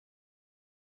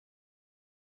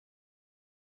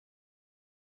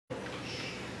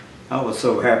I was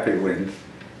so happy when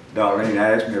Darlene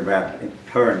asked me about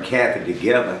her and Kathy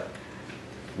together,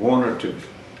 wanted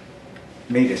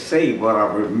me to say what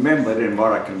I remembered and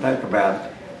what I can think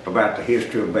about the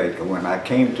history of Baker when I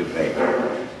came to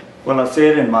Baker. Well, I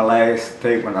said in my last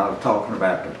tape when I was talking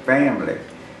about the family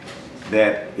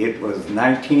that it was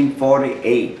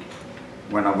 1948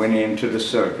 when I went into the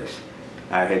service.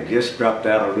 I had just dropped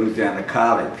out of Louisiana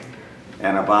College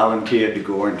and I volunteered to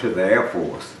go into the Air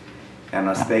Force. And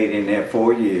I stayed in there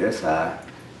 4 years. I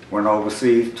went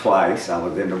overseas twice. I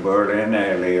was in the Berlin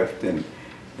Airlift, and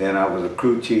then I was a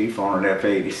crew chief on an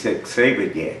F-86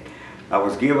 Sabre jet. I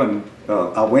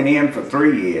went in for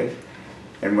 3 years,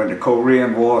 and when the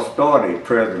Korean War started,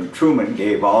 President Truman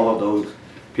gave all of those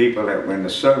people that were in the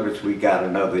service, we got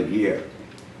another year.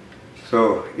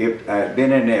 So I'd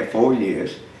been in there 4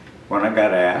 years. When I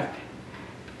got out,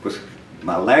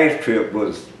 my last trip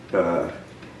was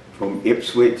from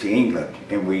Ipswich, England,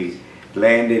 and we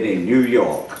landed in New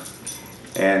York.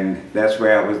 And that's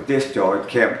where I was discharged,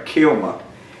 Camp Kilmer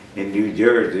in New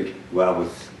Jersey, where I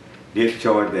was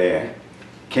discharged there.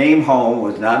 Came home,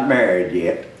 was not married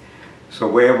yet, so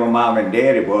wherever Mom and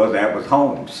Daddy was, that was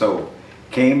home. So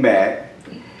came back.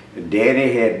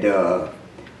 Daddy had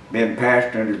been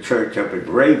pastoring the church up at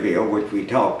Rayville, which we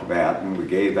talked about and we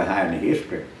gave behind the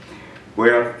history.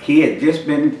 Well, he had just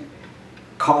been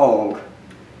called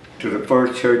to the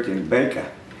first church in Baker.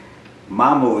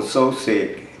 Mama was so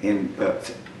sick,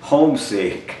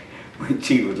 homesick, when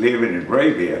she was living in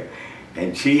Rayville,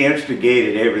 and she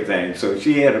instigated everything. So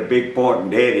she had a big part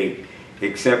in Daddy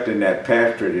accepting that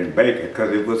pastorate in Baker,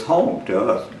 because it was home to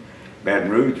us, Baton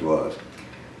Rouge was.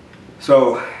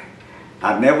 So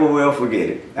I never will forget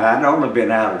it. I'd only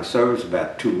been out of the service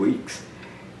about 2 weeks,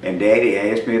 and Daddy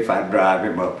asked me if I'd drive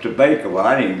him up to Baker. Well,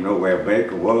 I didn't even know where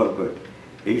Baker was, but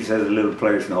he says a little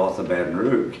place north of Baton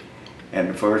Rouge. And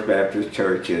the First Baptist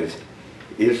Church has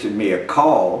issued me a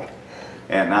call,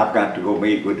 and I've got to go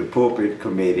meet with the pulpit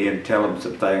committee and tell them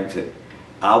some things that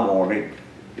I wanted.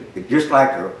 Just like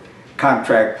a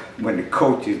contract, when the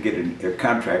coaches get a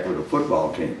contract with a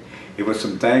football team, it was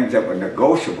some things that were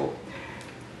negotiable.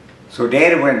 So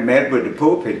Daddy went and met with the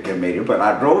pulpit committee, but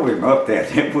I drove him up there.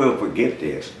 Never will forget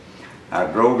this. I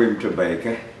drove him to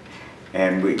Baker,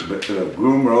 and the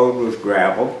Groom Road was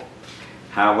gravel.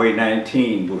 Highway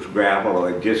 19 was gravel, or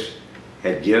it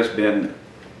had just been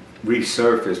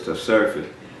resurfaced or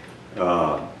surfaced.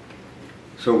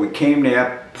 So we came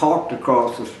there, parked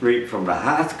across the street from the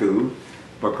high school,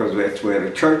 because that's where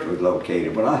the church was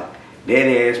located. But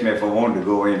Daddy asked me if I wanted to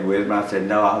go in with him. I said,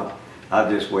 no,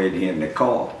 I'll just wait here in the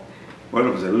car. Well,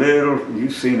 it was a little,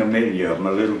 you've seen a many of them,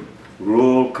 a little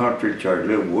rural country church, a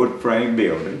little wood frame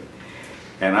building.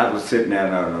 And I was sitting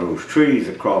down under those trees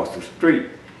across the street,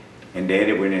 and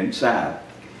Daddy went inside.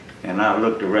 And I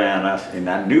looked around, and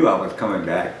I knew I was coming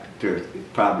back to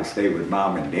probably stay with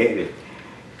Mom and Daddy.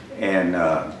 And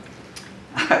I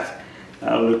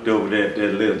looked over there at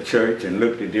that little church and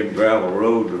looked at them gravel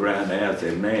roads around there. I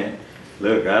said, man,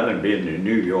 look, I done been to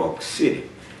New York City.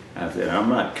 I said, I'm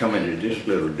not coming to this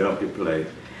little dumpy place.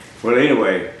 Well,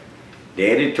 anyway,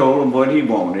 Daddy told him what he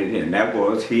wanted, and that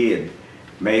was he had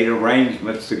made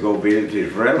arrangements to go visit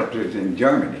his relatives in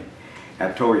Germany.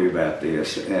 I told you about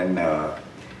this, and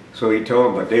so he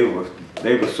told them, but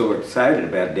they were so excited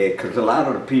about that, because a lot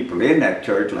of the people in that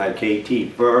church, like A.T.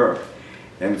 Furr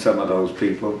and some of those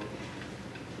people,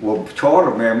 were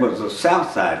charter members of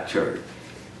Southside Church.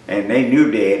 And they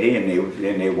knew Daddy, and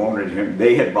they wanted him.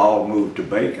 They had all moved to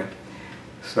Baker,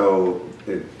 so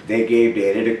they gave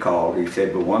Daddy the call. He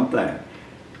said, but one thing,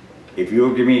 if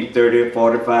you'll give me 30 or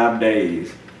 45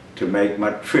 days to make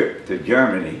my trip to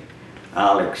Germany,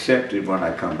 I'll accept it when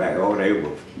I come back. Oh,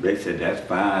 they said, that's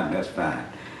fine, that's fine.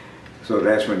 So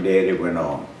that's when Daddy went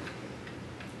on.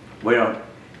 Well,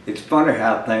 it's funny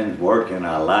how things work in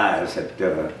our lives. That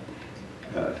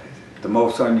the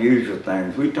most unusual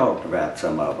things, we talked about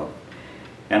some of them.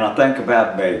 And I think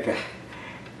about Baker,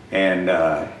 and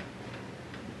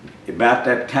about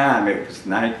that time, it was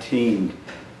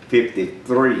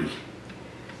 1953,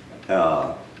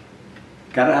 got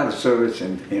out of service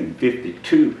in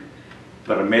 52,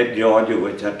 but I met Georgia,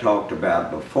 which I talked about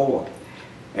before,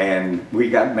 and we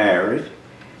got married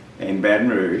in Baton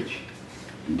Rouge.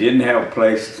 Didn't have a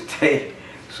place to stay,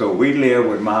 so we lived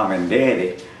with Mom and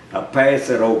Daddy. I passed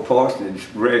that old parsonage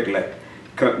regular,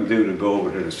 cutting through to go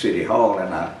over to the city hall,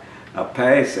 and I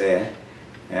passed there,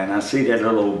 and I see that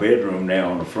little old bedroom there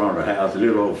on the front of the house, a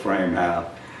little old frame house,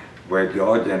 where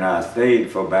Georgia and I stayed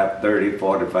for about 30,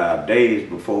 45 days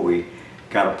before we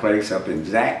got a place up in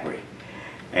Zachary.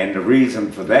 And the reason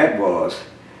for that was,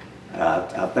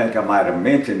 I think I might have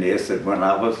mentioned this, that when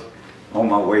I was on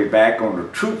my way back on the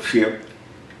troop ship.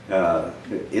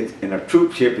 In a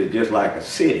troop ship, it's just like a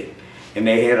city. And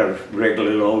they had a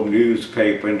regular little old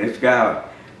newspaper, and this guy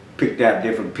picked out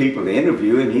different people to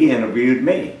interview, and he interviewed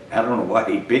me. I don't know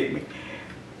why he picked me,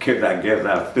 because I guess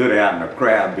I stood out in the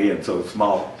crowd being so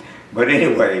small. But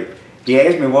anyway, he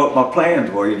asked me what my plans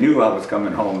were. He knew I was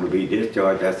coming home to be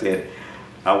discharged. I said,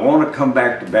 I want to come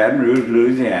back to Baton Rouge,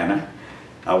 Louisiana.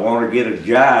 I want to get a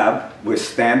job with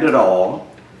Standard Oil,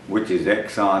 which is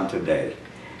Exxon today.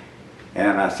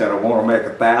 And I said, I want to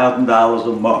make $1,000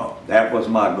 a month. That was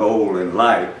my goal in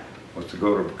life, was to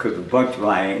go to, because a bunch of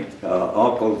my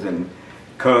uncles and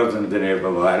cousins and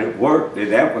everybody worked.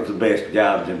 And that was the best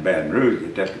jobs in Baton Rouge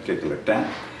at that particular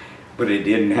time. But it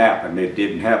didn't happen. It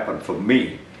didn't happen for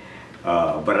me.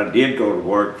 But I did go to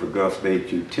work for Gulf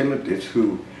State Utilities,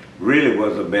 who really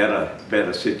was a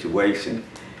better situation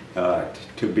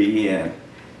to be in.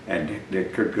 And they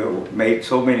could go, made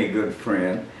so many good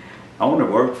friends. I only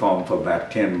worked for them for about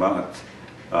 10 months,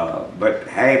 but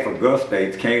half of Gulf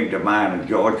States came to mine and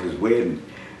George's wedding,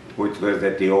 which was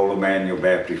at the Old Emmanuel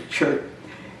Baptist Church.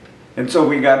 And so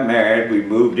we got married, we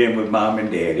moved in with Mom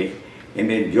and Daddy, and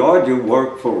then Georgia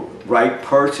worked for Right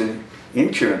Person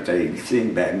Insurance Agency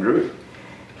in Baton Rouge.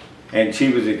 And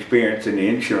she was experienced in the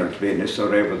insurance business, so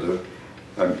there was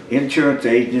an insurance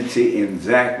agency in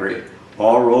Zachary,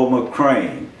 R.O.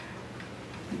 McCrane.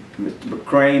 Mr.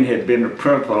 McCrane had been the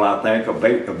principal, I think, of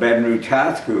Baton Rouge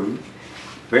High School,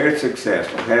 very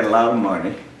successful, had a lot of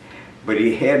money, but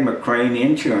he had McCrane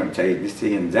Insurance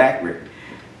Agency in Zachary.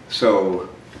 So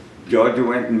Georgia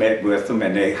went and met with them,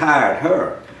 and they hired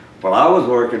her. Well, I was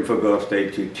working for Gulf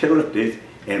State Utilities,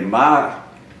 and my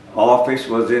office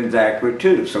was in Zachary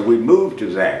too, so we moved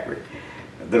to Zachary.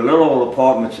 The little old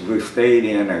apartments we stayed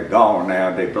in are gone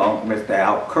now. They belong to Mr.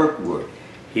 Al Kirkwood.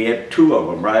 He had 2 of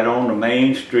them right on the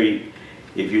main street.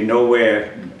 If you know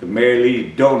where the Mary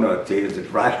Lee's Donuts is, it's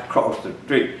right across the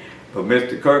street. But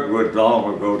Mr. Kirkwood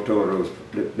long ago tore those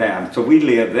down. So we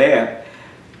lived there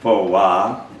for a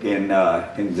while in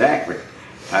Zachary.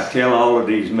 I tell all of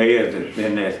these mayors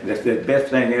that the best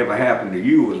thing that ever happened to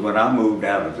you was when I moved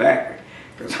out of Zachary.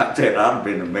 Because I said I'd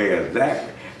been the mayor of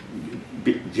Zachary,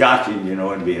 joshing, you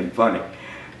know, and being funny.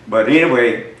 But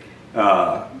anyway,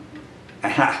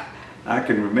 I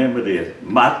can remember this.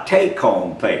 My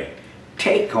take-home pay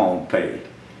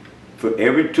for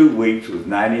every 2 weeks was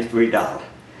 $93.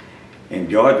 And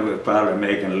Georgia was probably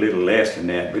making a little less than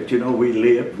that. But you know, we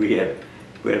lived, we had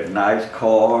a nice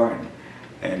car,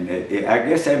 and I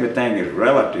guess everything is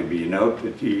relative, you know.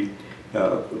 But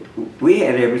we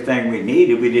had everything we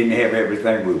needed. We didn't have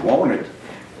everything we wanted,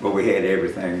 but we had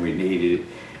everything we needed.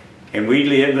 And we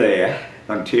lived there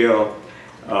until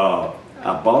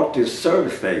I bought this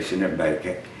service station in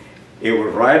Baker. It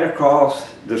was right across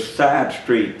the side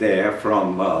street there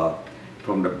from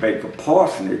the Baker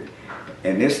Parsonage,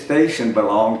 and this station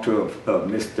belonged to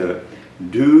Mr.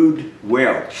 Dude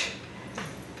Welch.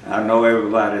 I know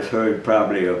everybody's heard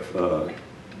probably of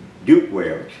Duke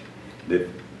Welch, the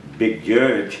big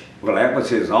judge. Well, that was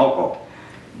his uncle.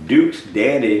 Duke's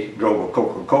daddy drove a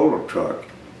Coca-Cola truck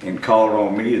and called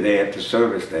on me there at the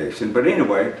service station. But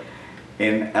anyway,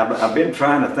 and I've been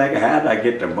trying to think of how did I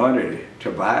get the money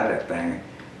to buy that thing.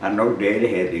 I know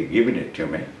Daddy had to given it to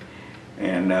me.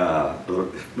 And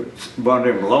one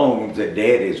of them loans that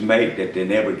Daddies make that they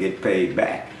never get paid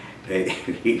back.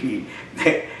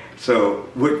 So,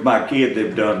 which my kids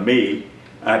have done me,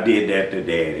 I did that to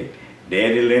Daddy.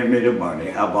 Daddy lent me the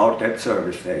money. I bought that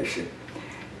service station.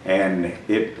 And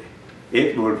it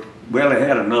was, well, it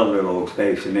had another little old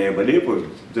station there, but it was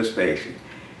the station.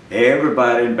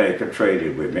 Everybody in Baker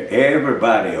traded with me.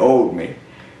 Everybody owed me.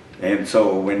 And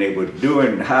so when they were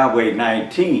doing Highway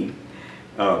 19,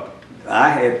 I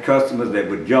had customers that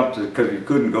would jump because you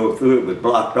couldn't go through, it was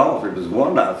blocked off. It was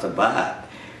one I survived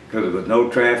because there was no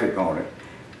traffic on it.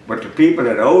 But the people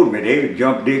that owed me, they would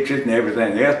jump ditches and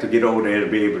everything else to get over there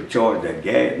to be able to charge that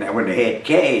gas. Now when they had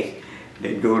cash,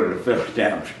 they'd go to the fellow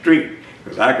down the street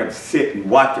because I could sit and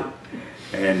watch them.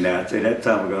 And I'd say, that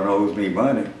time gonna owes me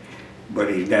money.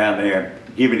 But he's down there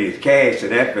giving his cash to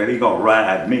that fellow, he's gonna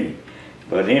ride me.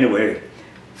 But anyway,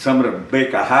 some of the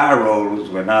Baker high rollers,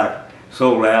 when I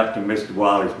sold out to Mr.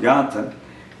 Wallace Johnson,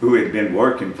 who had been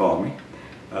working for me,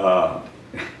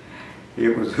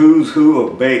 it was who's who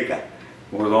of Baker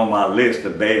was on my list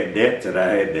of bad debts that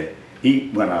I had to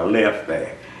eat when I left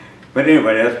there. But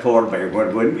anyway, that's part of it.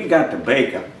 When we got to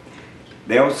Baker,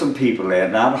 there were some people there,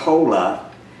 not a whole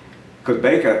lot, because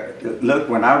Baker, look,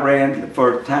 when I ran the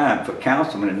first time for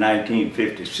councilman in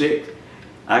 1956,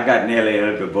 I got nearly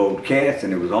every vote cast,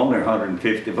 and it was only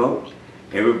 150 votes.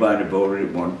 Everybody voted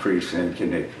at one precinct,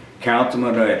 and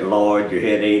councilman at large, you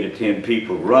had 8 or 10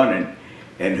 people running,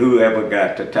 and whoever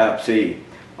got the top seat.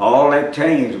 All that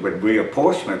changed when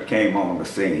reapportionment came on the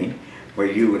scene, where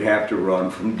you would have to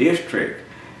run from district.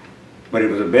 But it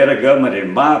was a better government,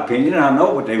 in my opinion. I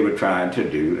know what they were trying to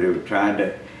do. They were trying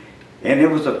to, and it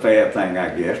was a fair thing,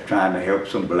 I guess, trying to help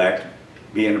some blacks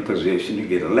be in a position to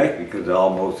get elected, because it's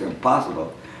almost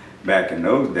impossible back in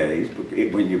those days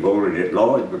when you voted at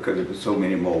large, because there was so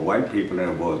many more white people than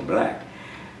it was black.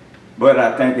 But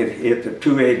I think it's a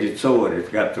two-edged sword. It's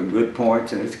got some good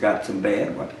points and it's got some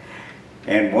bad ones.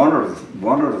 And one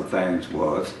of the things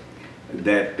was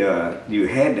that you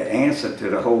had to answer to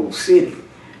the whole city.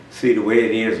 See, the way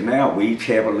it is now, we each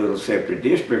have a little separate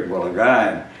district. Well, a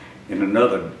guy in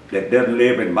another that doesn't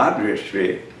live in my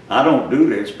district, I don't do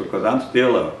this because I'm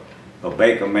still a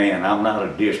Baker man. I'm not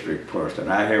a district person.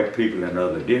 I help people in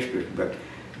other districts. But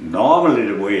normally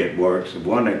the way it works, the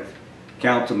one that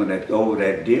councilman that's over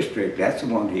that district, that's the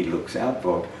one he looks out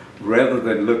for, rather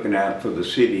than looking out for the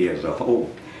city as a whole.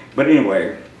 But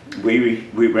anyway, we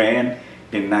ran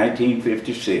in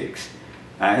 1956.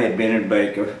 I had been in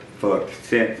Baker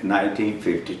since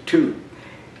 1952.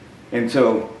 And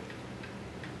so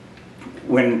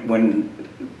when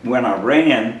I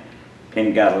ran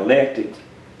and got elected,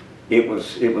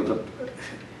 it's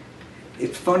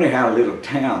funny how little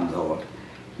towns are.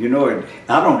 You know,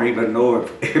 I don't even know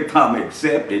if I'm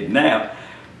accepted now,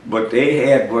 but they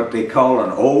had what they call an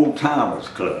old timers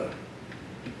club.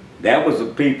 That was the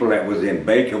people that was in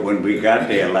Baker when we got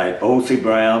there, like O.C.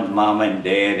 Brown's mama and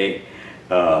daddy,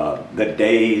 the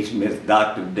Days, Miss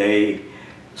Dr. Day,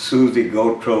 Susie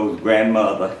Gautreau's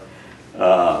grandmother,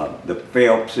 the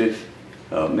Phelpses,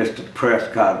 Mr.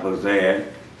 Prescott was there,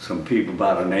 some people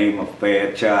by the name of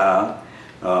Fairchild.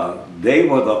 They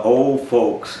were the old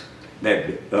folks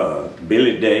that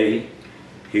Billy Day,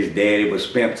 his daddy was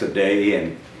Spencer Day,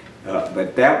 and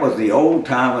but that was the old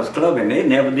timers club, and they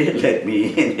never did let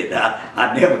me in it.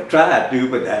 I never tried to,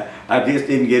 but I just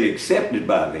didn't get accepted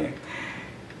by them.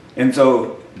 And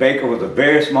so Baker was a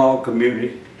very small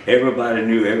community. Everybody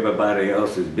knew everybody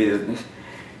else's business.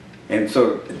 And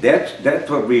so that's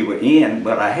what we were in,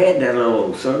 but I had that little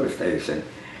old service station.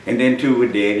 And then too,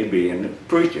 with Daddy being a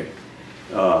preacher,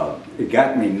 it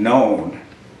got me known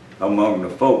among the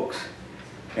folks.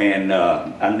 And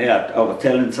I was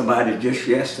telling somebody just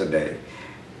yesterday,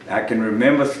 I can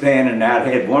remember standing out, I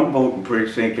had one voting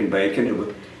precinct in Bacon.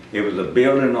 It was a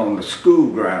building on the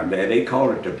school ground there. They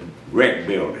called it the rec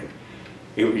building.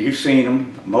 You've seen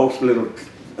them, most little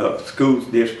schools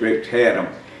districts had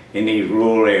them in these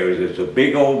rural areas. It's a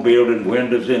big old building,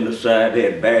 windows in the side,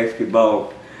 they had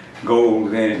basketball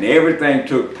goals in it, and everything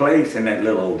took place in that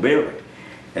little old building.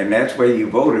 And that's where you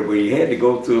voted, where you had to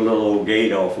go through a little old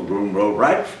gate off of Groom Road,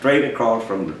 right straight across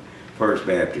from the First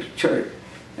Baptist Church.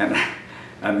 And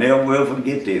I never will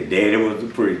forget this. Daddy was the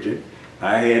preacher.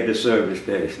 I had the service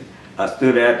station. I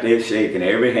stood out there shaking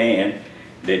every hand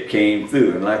that came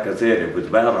through. And like I said, it was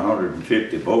about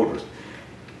 150 voters.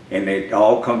 And they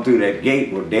all come through that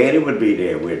gate. Well, Daddy would be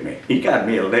there with me. He got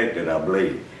me elected, I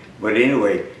believe. But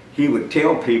anyway, he would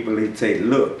tell people, he'd say,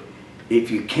 look, if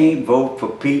you can't vote for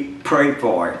Pete, pray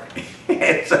for him.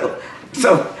 And so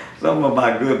some of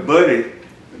my good buddies,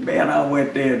 man, I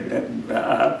went there, and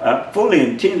I fully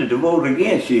intended to vote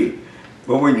against you.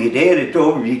 But when your daddy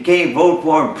told me you can't vote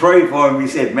for him, pray for him, he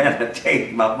said, man, I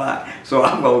changed my mind. So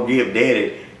I'm going to give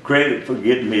Daddy credit for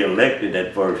getting me elected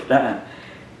that first time.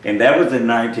 And that was in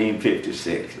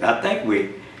 1956. I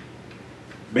think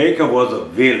Baker was a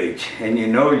village, and you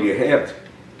know you have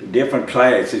different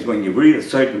classes. When you reach a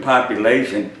certain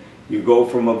population, you go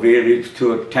from a village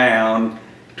to a town,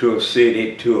 to a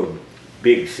city, to a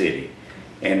big city.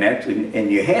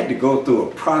 And you had to go through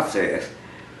a process.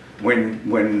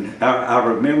 When I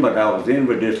remembered I was in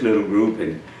with this little group,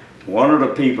 and one of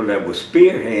the people that was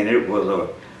spearheading it was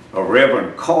a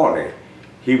Reverend Corley.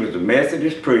 He was a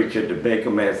Methodist preacher at the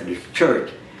Baker Methodist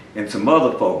Church, and some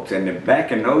other folks. And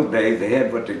back in those days, they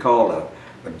had what they call a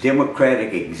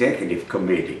Democratic Executive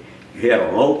Committee. You had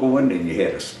a local one and you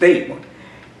had a state one.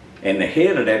 And the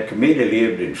head of that committee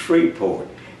lived in Shreveport.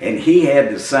 And he had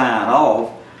to sign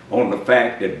off on the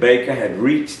fact that Baker had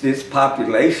reached this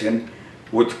population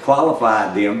which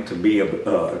qualified them to be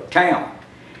a town.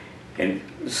 And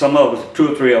some of us,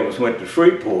 2 or 3 of us, went to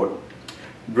Shreveport,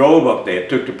 drove up there,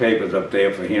 took the papers up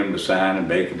there for him to sign, and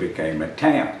Baker became a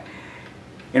town.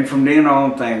 And from then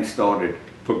on, things started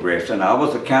progressing. I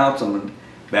was a councilman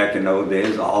back in those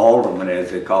days, an alderman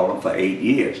as they call them, for 8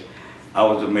 years. I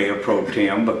was a mayor pro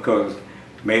tem because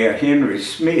Mayor Henry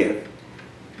Smith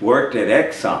worked at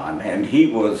Exxon, and he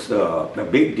was a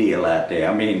big deal out there.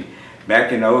 I mean,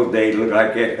 back in those days, looked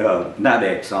like not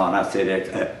Exxon. I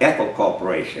said Ethel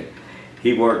Corporation.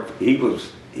 He was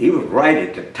right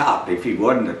at the top if he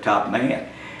wasn't the top man.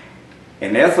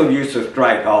 And Ethel used to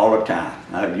strike all the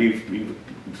time. You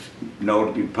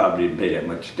know, you probably didn't pay that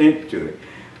much attention to it.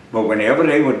 But whenever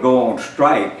they would go on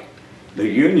strike, the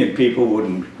union people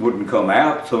wouldn't come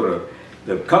out, so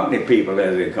the company people,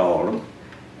 as they called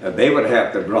them, they would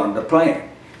have to run the plant.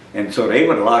 And so they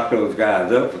would lock those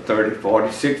guys up for 30,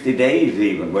 40, 60 days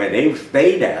even, where they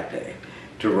stayed out there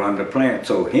to run the plant.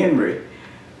 So Henry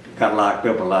got locked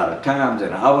up a lot of times,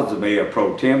 and I was the mayor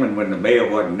pro tem, and when the mayor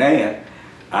wasn't there,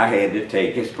 I had to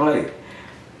take his place.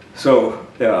 So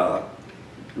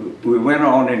we went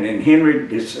on, and then Henry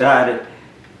decided,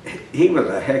 he was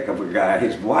a heck of a guy.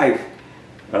 His wife,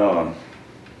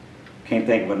 can't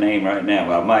think of her name right now,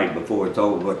 but I might before it's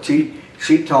over, but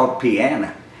she taught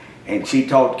piano, and she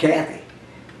taught Kathy.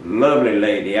 Lovely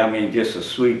lady, I mean, just a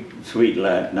sweet,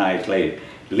 nice lady.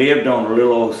 Lived on a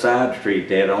little old side street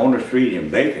there. The only street in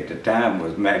Baker at the time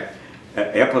was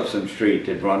Epperson Street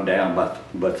that run down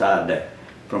beside that,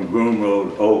 from Groom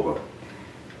Road over.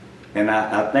 And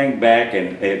I think back,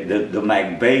 and the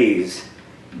McVeys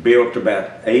built about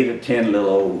 8 or 10 little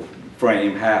old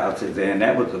frame houses, and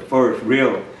that was the first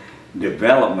real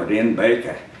development in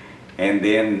Baker. And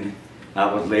then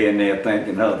I was laying there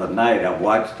thinking the other night, I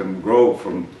watched them grow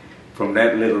from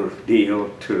that little deal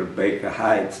to Baker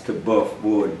Heights, to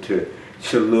Buffwood, to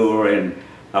Chaleur, and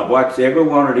I watched every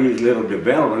one of these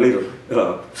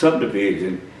little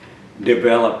subdivisions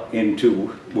develop into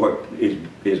what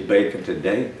is Baker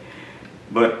today.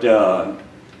 But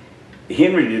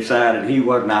Henry decided he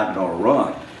was not going to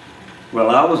run. Well,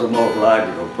 I was the most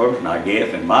logical person, I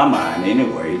guess, in my mind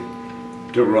anyway,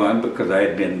 to run, because I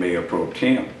had been mayor pro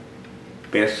tem.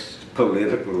 Best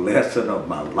political lesson of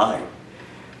my life.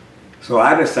 So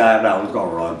I decided I was going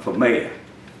to run for mayor.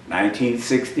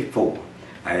 1964.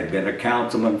 I had been a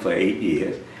councilman for 8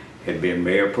 years, had been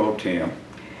mayor pro tem,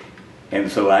 and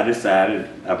so I decided,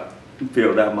 I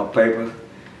filled out my paper.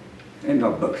 Ain't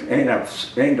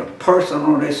a person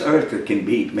on this earth that can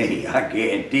beat me, I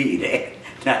guarantee that.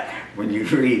 Now, when you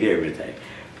read everything.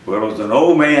 Well, there was an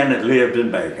old man that lived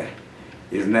in Baker.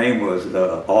 His name was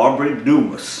Aubrey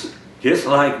Dumas, just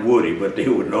like Woody, but they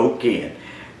were no kin.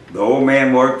 The old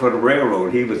man worked for the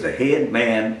railroad. He was the head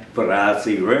man for the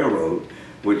IC Railroad,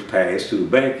 which passed through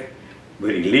Baker.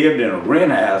 But he lived in a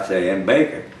rent house there in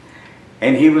Baker.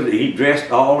 And he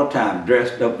dressed all the time,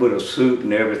 dressed up with a suit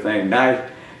and everything nice.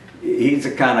 He's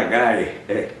the kind of guy,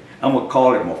 I'm going to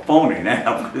call him a phony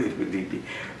now,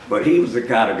 but he was the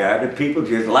kind of guy that people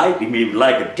just liked him. He was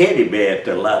like a teddy bear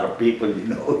to a lot of people, you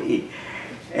know.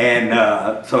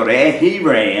 So there he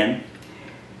ran,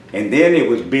 and then it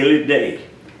was Billy Day.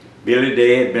 Billy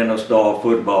Day had been a star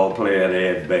football player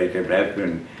there at Baker. That's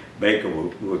when Baker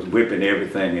was whipping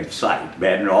everything in sight.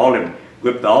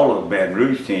 Whipped all of the Baton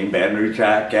Rouge team, Baton Rouge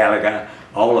High, Caligot,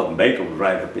 all of them. Baker was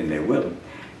right up in there with them.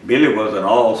 Billy was an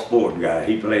all-sport guy.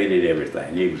 He played at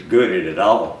everything. He was good at it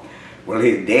all. Well,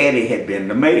 his daddy had been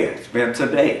the mayor, Spencer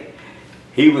Day.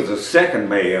 He was the second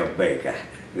mayor of Baker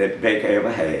that Baker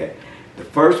ever had. The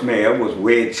first mayor was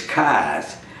Wedge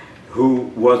Keyes,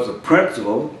 who was the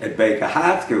principal at Baker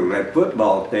High School. That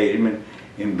football stadium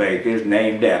in Baker is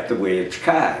named after Wedge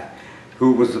Keyes,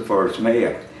 who was the first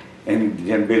mayor, and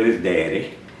then Billy's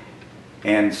daddy.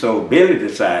 And so Billy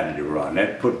decided to run.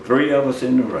 That put 3 of us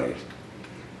in the race.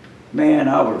 Man,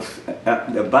 I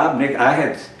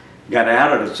had got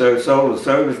out of the solar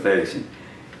service station,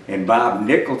 and Bob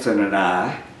Nicholson and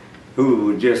I, who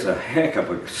were just a heck of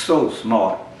a, so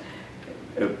smart,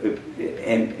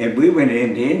 and we went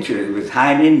into insurance. It was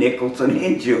Heine Nicholson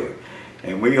Insurance,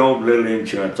 and we opened a little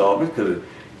insurance office because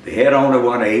they had only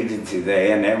one agency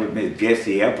there, and that was Miss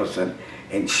Jessie Epperson,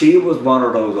 and she was one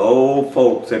of those old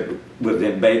folks that was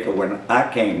in Baker when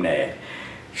I came there.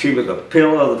 She was a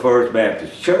pillar of the First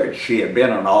Baptist Church. She had been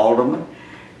an alderman.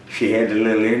 She had a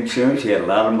little insurance. She had a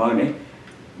lot of money,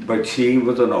 but she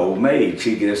was an old maid.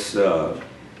 She just, well,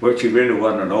 she really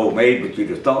wasn't an old maid, but you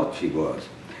just thought she was.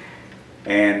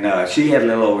 And she had a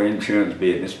little old insurance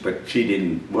business, but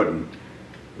she wasn't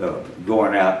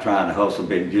going out trying to hustle.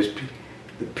 But just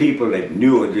the people that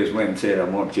knew her just went and said, "I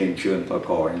want your insurance for a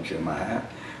car insurance in my house."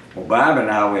 Well, Bob and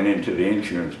I went into the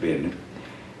insurance business,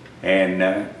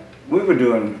 and we were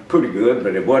doing pretty good,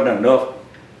 but it wasn't enough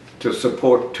to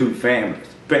support 2 families,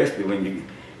 especially when you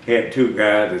had 2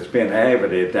 guys that spent half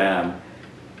of their time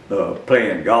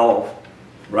playing golf,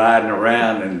 riding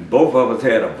around, and both of us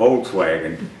had a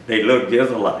Volkswagen. They looked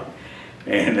just alike.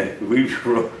 And we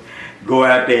would go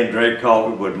out there and drink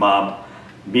coffee with Mama,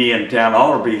 be in town,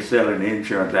 ought to be selling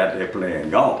insurance out there playing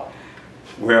golf.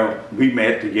 Well, we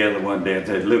met together one day and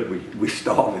said, look, we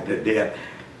starving to death.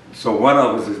 So one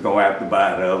of us is going to have to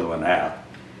buy the other one out.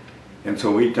 And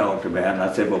so we talked about it, and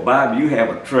I said, well, Bob, you have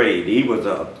a trade. He was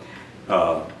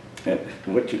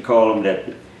what you call them,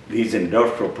 that these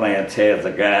industrial plants has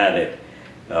a guy that,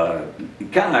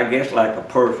 kind of, I guess, like a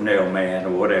personnel man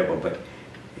or whatever, but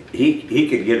he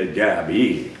could get a job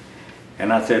easy.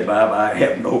 And I said, Bob, I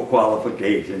have no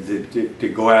qualifications to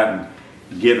go out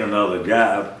and get another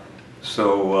job.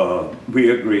 So we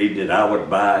agreed that I would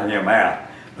buy him out.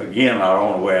 Again, I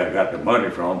don't know where I got the money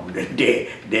from.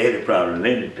 Daddy probably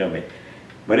lent it to me.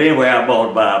 But anyway, I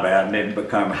bought Bob out and then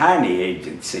become Heine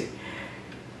Agency.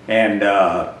 And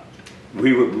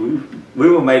we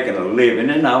were making a living,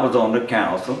 and I was on the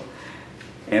council.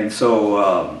 And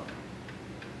so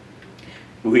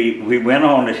we went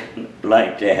on it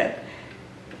like that.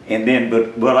 And then,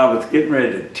 but what I was getting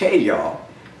ready to tell y'all,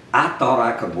 I thought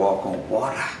I could walk on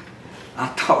water. I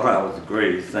thought I was the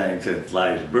greatest thing since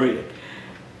sliced bread.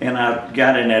 And I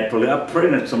got in that police. I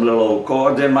printed some little old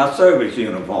cards in my service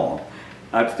uniform.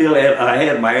 I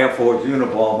had my Air Force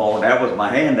uniform on. That was my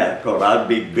handout because I was a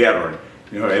big veteran.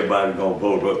 You know, everybody's gonna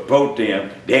vote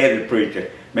them. Daddy's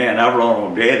preacher. Man, I run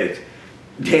on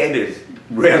Daddy's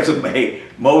resume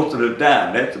most of the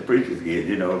time. That's the preacher's kid,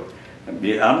 you know. I'm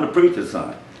the preacher's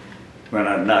son when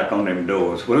I knock on them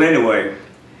doors. Well, anyway,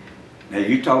 now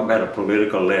you talk about a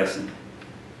political lesson.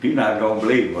 You're not gonna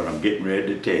believe what I'm getting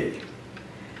ready to tell you.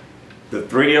 The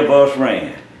three of us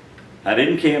ran. I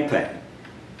didn't campaign.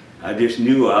 I just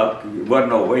knew there wasn't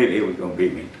no way they was gonna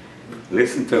beat me.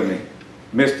 Listen to me.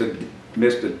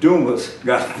 Mr. Dumas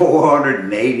got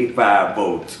 485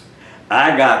 votes.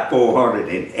 I got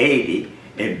 480,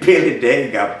 and Billy Day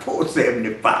got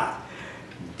 475.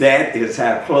 That is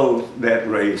how close that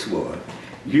race was.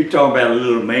 You talk about a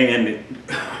little man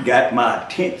that got my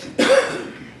attention.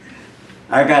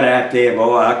 I got out there,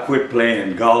 boy, I quit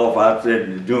playing golf. I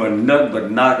said doing nothing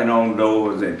but knocking on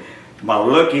doors, and my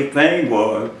lucky thing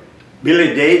was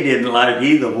Billy Day didn't like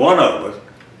either one of us,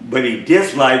 but he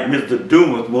disliked Mr.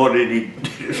 Dumas more than he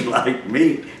disliked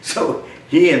me. So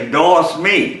he endorsed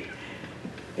me,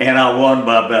 and I won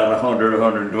by about 100,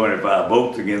 125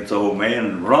 votes against the old man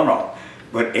in the runoff.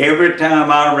 But every time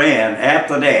I ran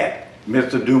after that,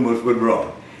 Mr. Dumas would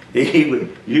run.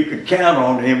 You could count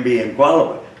on him being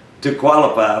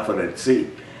qualified for that seat.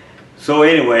 So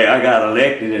anyway, I got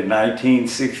elected in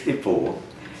 1964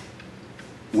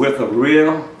 with a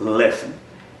real lesson.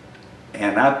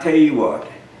 And I tell you what,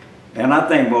 and I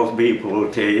think most people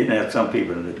will tell you, and some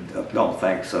people don't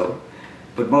think so,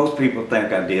 but most people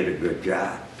think I did a good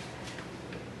job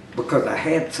because I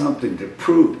had something to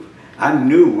prove. I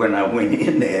knew when I went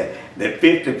in there that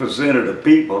 50% of the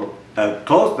people,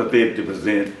 close to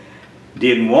 50%,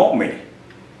 didn't want me.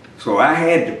 So I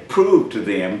had to prove to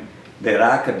them that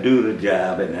I could do the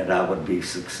job and that I would be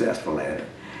successful at it.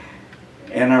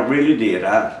 And I really did.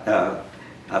 I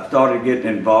started getting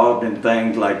involved in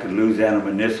things like the Louisiana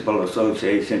Municipal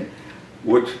Association,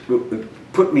 which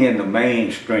put me in the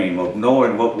mainstream of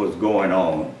knowing what was going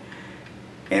on.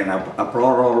 And I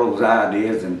brought all those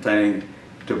ideas and things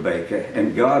to Baker,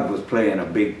 and God was playing a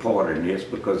big part in this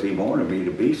because he wanted me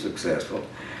to be successful.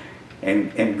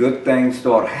 And good things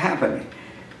started happening.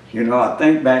 You know, I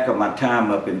think back on my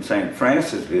time up in St.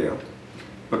 Francisville,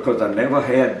 because I never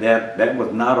had that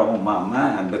was not on my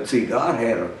mind. But see, God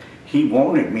he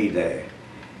wanted me there.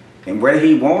 And where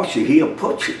he wants you, he'll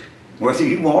put you. Whether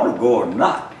you want to go or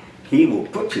not, he will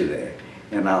put you there.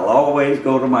 And I'll always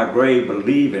go to my grave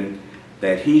believing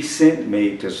that he sent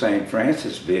me to St.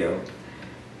 Francisville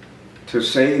to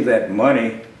save that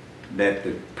money that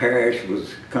the parish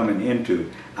was coming into.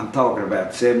 I'm talking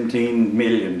about $17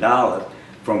 million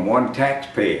from one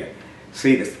taxpayer.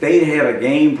 See, the state had a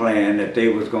game plan that they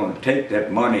was going to take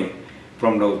that money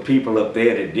from those people up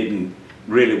there that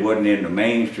wasn't in the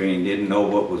mainstream, didn't know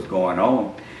what was going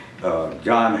on.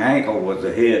 John Hankel was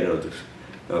the head of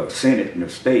the Senate in the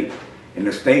state, and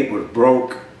the state was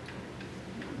broke.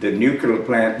 The nuclear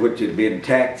plant, which had been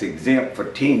tax exempt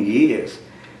for 10 years,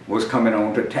 was coming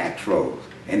on to tax rolls,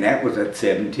 and that was at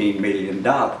 $17 million.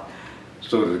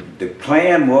 So the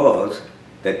plan was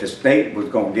that the state was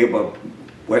going to give up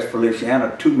West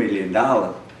Feliciana $2 million,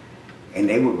 and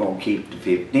they were going to keep the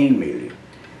 $15 million.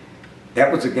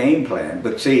 That was a game plan.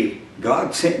 But see,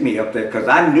 God sent me up there because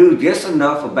I knew just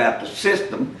enough about the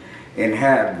system and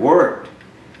how it worked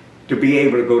to be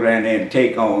able to go down there and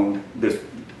take on the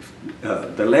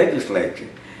legislature.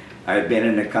 I had been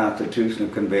in the Constitutional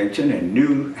Convention and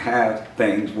knew how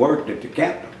things worked at the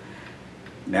Capitol.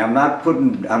 Now I'm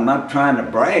not trying to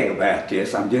brag about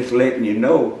this. I'm just letting you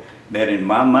know that in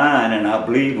my mind, and I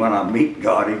believe when I meet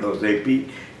God, He goes, "Hey, Pete,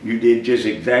 you did just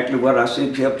exactly what I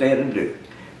sent you up there to do,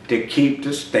 to keep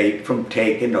the state from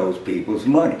taking those people's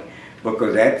money."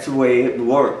 Because that's the way it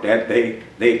worked. That they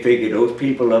figured those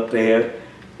people up there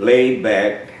laid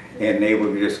back and they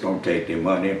were just going to take their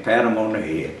money and pat them on the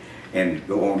head and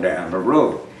go on down the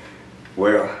road.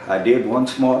 Well, I did one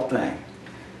smart thing.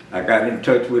 I got in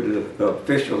touch with the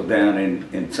officials down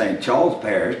in St. Charles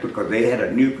Parish because they had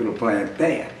a nuclear plant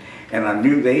there. And I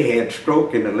knew they had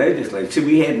stroke in the legislature. See,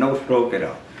 we had no stroke at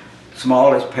all.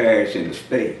 Smallest parish in the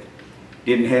state.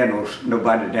 Didn't have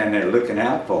nobody down there looking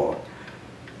out for it.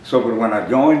 So but when I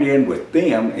joined in with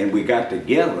them and we got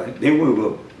together, then we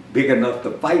were big enough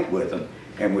to fight with them.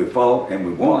 And we fought and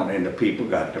we won and the people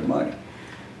got the money.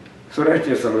 So that's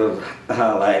just a little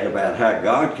highlight about how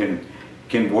God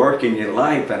can work in your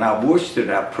life. And I wish that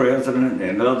our president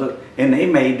and others, and they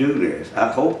may do this,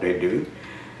 I hope they do.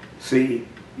 See,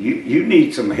 you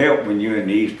need some help when you're in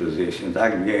these positions.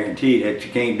 I can guarantee that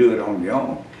you can't do it on your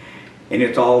own. And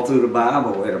it's all through the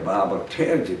Bible, where the Bible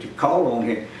tells you to call on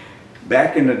Him.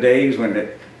 Back in the days when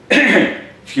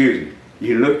excuse me,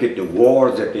 you look at the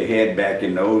wars that they had back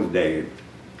in those days,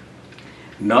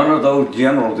 none of those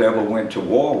generals ever went to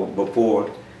war before.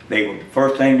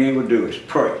 First thing they would do is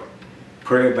pray.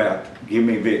 Pray about, give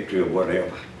me victory or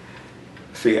whatever.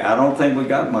 See, I don't think we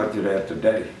got much of that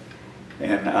today.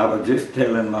 And I was just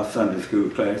telling my Sunday school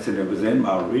class, and it was in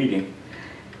my reading.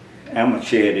 I'm going to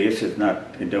share this. It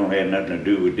don't have nothing to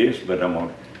do with this, but I'm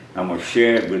going to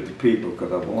share it with the people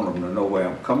because I want them to know where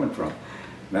I'm coming from.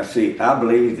 Now see, I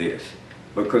believe this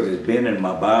because it's been in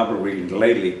my Bible reading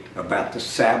lately about the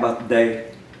Sabbath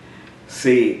day.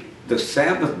 See, the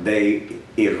Sabbath day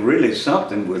is really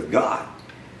something with God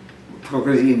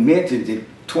because He mentions it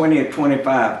 20 or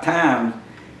 25 times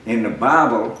in the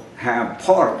Bible how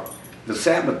important the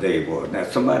Sabbath day was. Now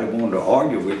somebody wanted to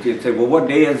argue with you and say, well, what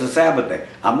day is the Sabbath day?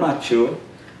 I'm not sure.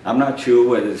 I'm not sure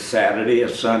whether it's Saturday or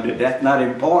Sunday. That's not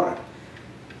important.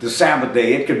 The Sabbath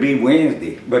day, it could be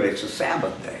Wednesday, but it's a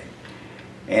Sabbath day.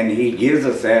 And He gives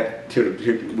us that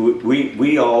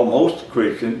we all, most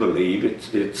Christians believe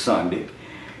it's Sunday.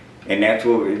 And that's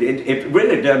what it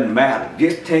really doesn't matter.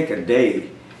 Just take a day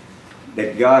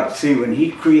that God, see, when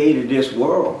He created this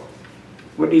world,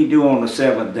 what did He do on the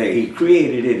seventh day? He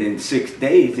created it in 6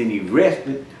 days and He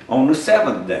rested on the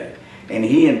seventh day. And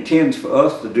He intends for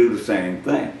us to do the same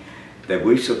thing. That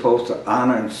we're supposed to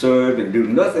honor and serve and do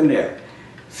nothing else.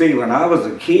 See, when I was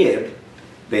a kid,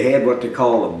 they had what they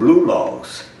call the blue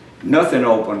laws. Nothing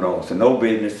open laws, and no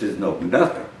businesses, no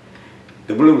nothing.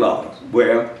 The blue laws.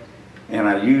 Well, and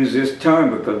I use this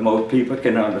term because most people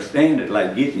can understand it,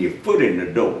 like getting your foot in the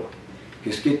door.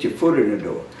 Just get your foot in the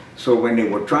door. So when they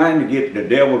were trying to get, the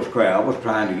devil's crowd was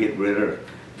trying to get rid of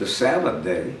the Sabbath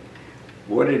day,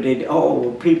 what did they do? Oh,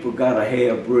 well, people got to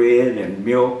have bread and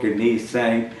milk and these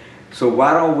things. So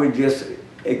why don't we just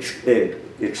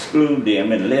exclude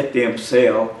them and let them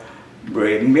sell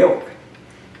bread and milk?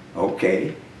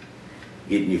 Okay,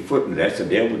 getting your foot in, that's the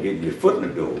devil getting your foot in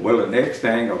the door. Well, the next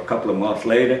thing, a couple of months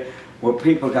later, well,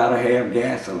 people got to have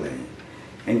gasoline.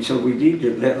 And so we need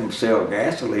to let them sell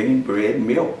gasoline, bread, and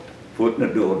milk. Foot in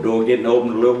the door getting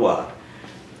open a little while.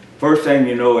 First thing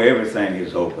you know, everything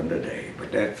is open today,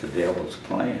 but that's the devil's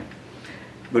plan.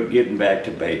 But getting back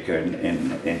to Baker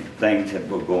and things that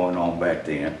were going on back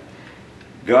then,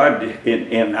 God,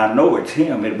 and I know it's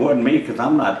Him, it wasn't me because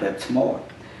I'm not that smart,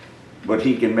 but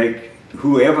He can make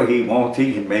whoever He wants,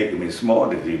 He can make them as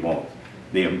smart as He wants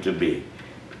them to be.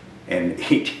 And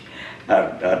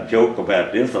I joke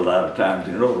about this a lot of times.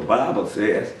 You know, the Bible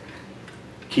says,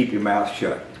 keep your mouth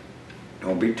shut.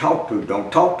 Don't be talked to,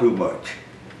 don't talk too much.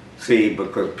 See,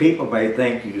 because people may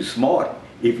think you're smart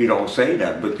if you don't say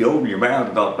that, but you open your mouth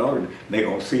and start talking, they're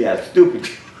going to see how stupid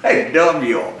and dumb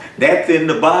you are. That's in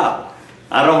the Bible.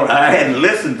 I hadn't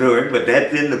listened to it, but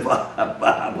that's in the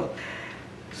Bible.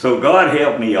 So God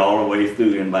helped me all the way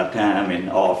through in my time in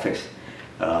office.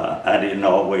 I didn't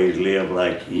always live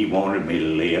like He wanted me to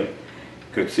live.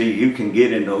 Because see, you can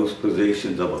get in those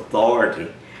positions of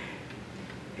authority.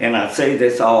 And I say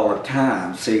this all the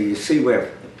time. See, you see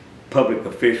where public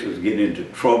officials get into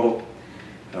trouble.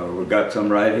 We've got some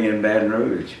right here in Baton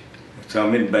Rouge,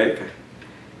 some in Baker.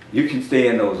 You can stay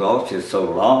in those offices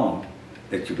so long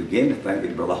that you begin to think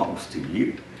it belongs to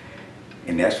you.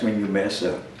 And that's when you mess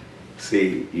up.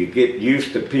 See, you get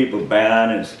used to people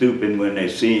bowing and stooping when they're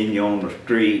seeing you on the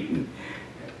street and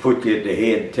put you at the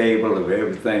head table of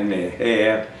everything they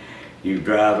have. You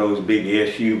drive those big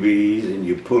SUVs and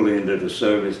you pull into the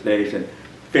service station,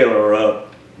 fill her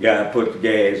up, guy puts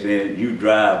gas in, you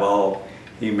drive off,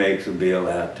 he makes a bill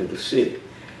out to the city.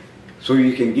 So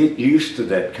you can get used to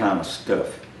that kind of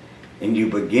stuff. And you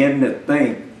begin to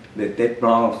think that that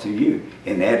belongs to you.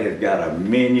 And that has got a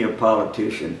many a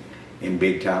politician in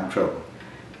big time trouble.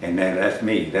 And that's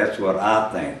me. That's what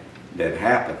I think that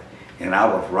happened. And I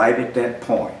was right at that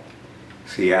point.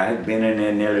 See, I had been in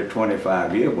there nearly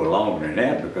 25 years, well longer than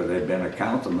that, because I'd been a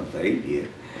councilman for 8 years.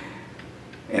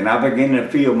 And I began to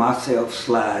feel myself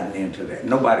sliding into that.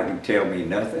 Nobody can tell me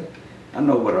nothing. I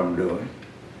know what I'm doing.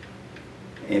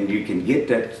 And you can get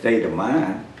that state of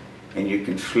mind, and you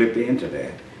can slip into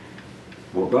that.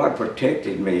 Well, God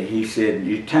protected me. He said,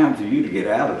 it's time for you to get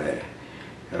out of that.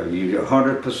 You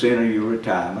 100% of your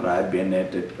retirement. I've been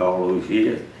at it all those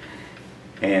years.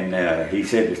 And he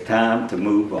said, it's time to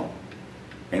move on.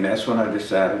 And that's when I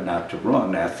decided not to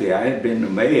run. Now, see, I had been the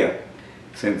mayor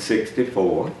since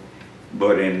 '64,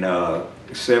 but in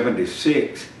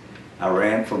 '76, I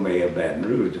ran for mayor of Baton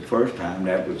Rouge. The first time,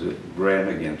 that was a ran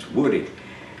against Woody.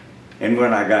 And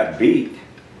when I got beat,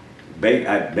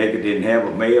 Baker didn't have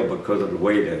a mayor because of the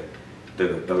way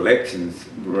the elections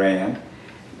ran.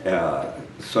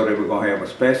 So they were going to have a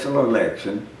special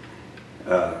election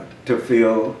to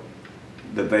fill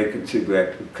the vacancy,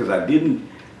 because I didn't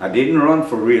run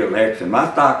for re-election.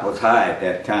 My stock was high at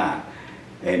that time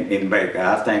in Baker.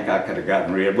 I think I could have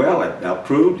gotten rid. Well, I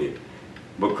proved it,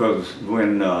 because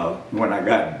when I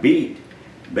got beat,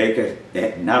 Baker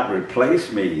had not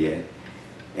replaced me yet,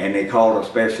 and they called a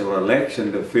special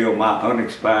election to fill my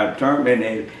unexpired term.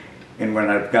 And when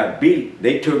I got beat,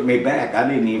 they took me back. I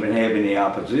didn't even have any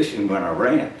opposition when I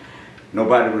ran.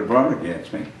 Nobody would run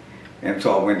against me. And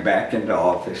so I went back into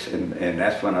office, and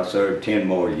that's when I served 10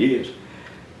 more years.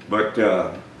 But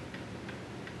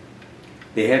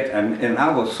they had, and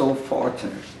I was so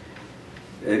fortunate.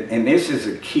 And this is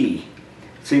a key.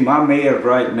 See, my mayors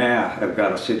right now have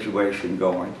got a situation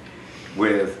going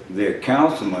with their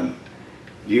councilman.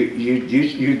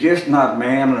 You're just not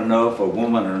man enough or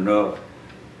woman enough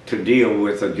to deal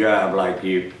with a job like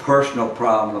your personal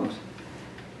problems,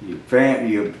 your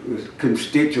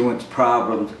constituents'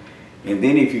 problems, and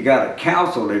then if you got a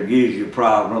council that gives you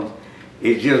problems,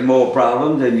 it's just more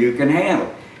problems than you can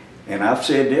handle. And I've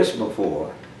said this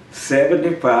before,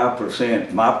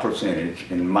 75%, my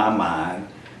percentage in my mind,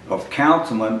 of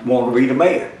councilmen want to be the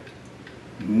mayor.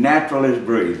 Natural as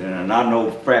breathing, and I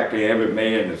know practically every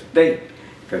mayor in the state,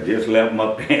 because I just left them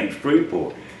up there in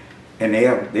Freeport. And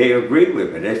they agreed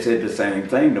with me. They said the same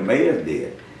thing the mayors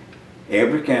did.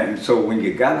 So when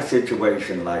you got a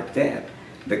situation like that,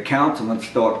 the councilmen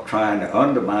start trying to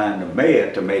undermine the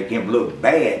mayor to make him look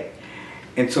bad.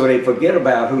 And so they forget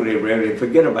about who they really, they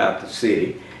forget about the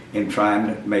city in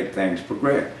trying to make things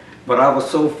progress. But I was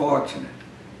so fortunate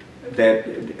that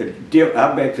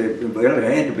I bet that, well,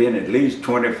 there had to be at least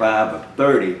 25 or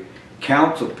 30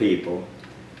 council people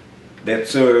that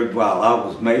served while I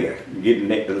was mayor,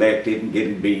 getting elected and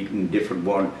getting beaten, different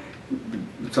ones.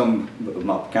 Some of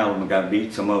my councilmen got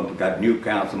beat, some of them got new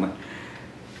councilmen.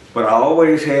 But I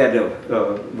always had,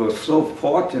 was so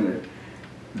fortunate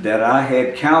that I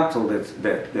had council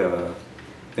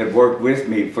that worked with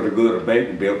me for the good of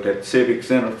Baker. Built that civic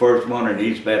center, first one in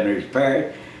East Baton Rouge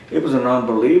Parish. It was an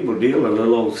unbelievable deal. A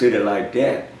little old city like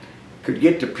that could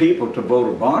get the people to vote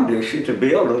a bond issue to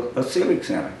build a civic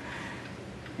center.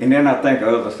 And then I think of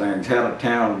other things. How the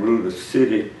town grew, the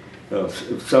city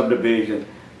subdivision.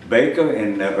 Baker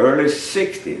in the early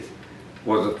 '60s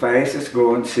was the fastest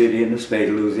growing city in the state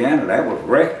of Louisiana. That was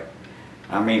record.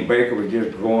 I mean, Baker was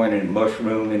just growing and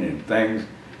mushrooming, and things,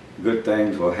 good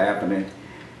things were happening.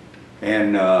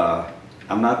 And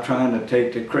I'm not trying to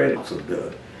take the credit for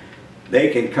good. They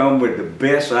can come with the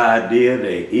best idea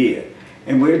there is.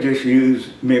 And we'll just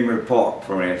use Memory Park,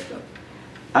 for instance.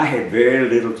 I had very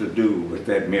little to do with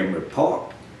that Memory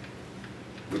Park.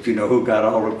 But you know who got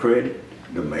all the credit?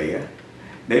 The mayor.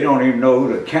 They don't even know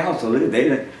who the council is.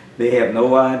 They have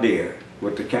no idea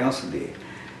what the council did.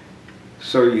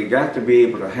 So you got to be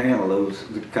able to handle those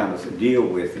kind of deal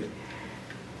with it.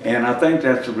 And I think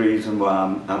that's the reason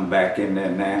why I'm back in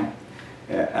there now.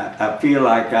 I feel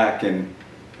like I can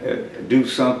do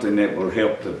something that will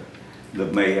help the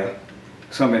mayor,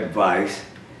 some advice.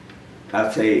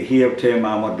 I say, he'll tell me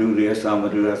I'm going to do this, I'm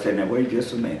going to do that. I say, now wait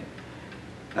just a minute.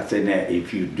 I say, now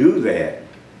if you do that,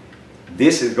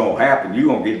 this is going to happen. You're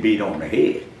going to get beat on the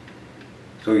head.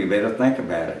 So you better think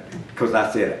about it. Because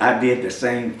I said, I did the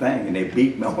same thing and they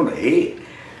beat me on the head.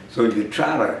 So you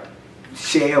try to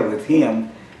share with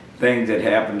him things that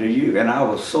happened to you. And I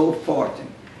was so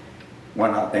fortunate.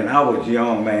 And I was a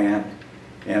young man,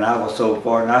 and I was so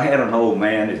fortunate. I had an old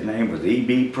man, his name was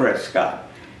E.B. Prescott.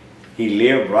 He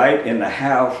lived right in the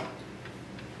house,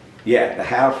 the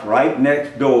house right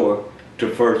next door to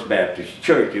First Baptist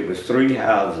Church. It was 3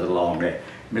 houses along there.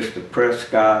 Mr.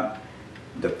 Prescott,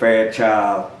 the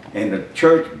Fairchild, and the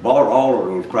church bought all of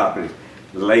those properties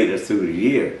later through the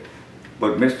year.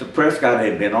 But Mr. Prescott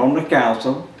had been on the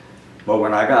council, but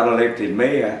when I got elected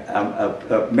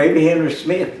mayor, maybe Henry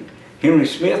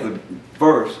Smith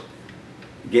first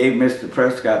gave Mr.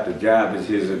 Prescott the job as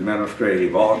his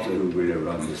administrative officer who really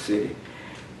runs the city.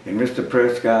 And Mr.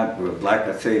 Prescott was, like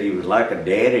I said, he was like a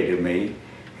daddy to me,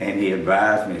 and he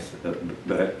advised me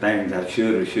the things I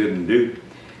should or shouldn't do.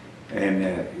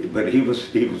 And but he was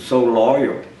so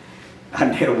loyal. I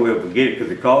never will forget it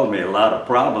because it caused me a lot of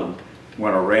problems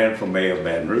when I ran for mayor of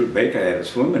Baton Rouge. Baker had a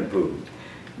swimming pool.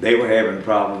 They were having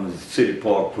problems with City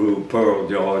Park Pool, Pearl,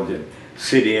 Georgia, and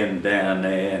City Inn down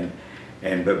there,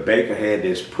 but Baker had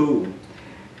this pool,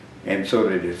 and so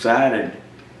they decided,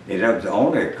 and that was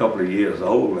only a couple of years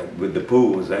old when the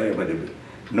pool was there, but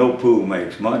no pool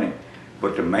makes money.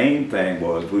 But the main thing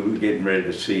was we were getting ready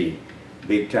to see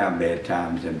big time, bad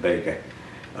times in Baker.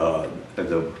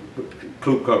 The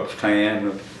Ku Klux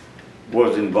Klan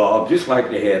was involved, just like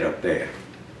they had up there.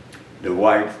 The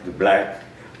whites, the blacks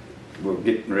were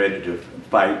getting ready to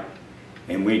fight,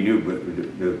 and we knew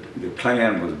the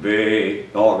Klan was very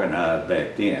organized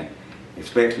back then,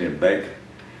 especially in Baker.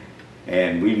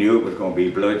 And we knew it was going to be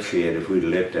bloodshed if we'd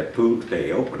let that pool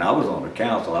stay open. I was on the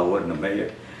council, I wasn't the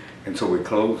mayor. And so we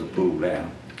closed the pool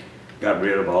down, got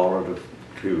rid of all of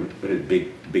the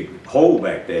big hole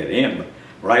back there at the end,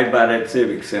 right by that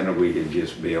civic center we had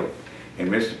just built. And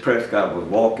Mr. Prescott was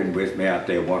walking with me out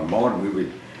there one morning. We were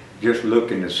just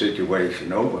looking the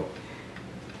situation over.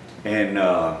 And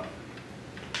I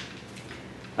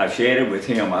shared it with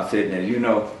him. I said, now, you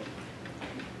know,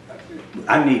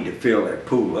 I need to fill that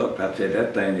pool up. I said,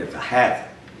 that thing is a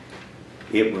hazard.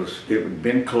 It had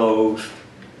been closed,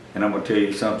 and I'm gonna tell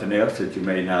you something else that you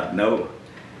may not know.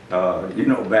 You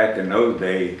know, back in those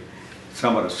days,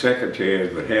 some of the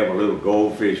secretaries would have a little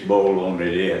goldfish bowl on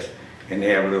their desk, and they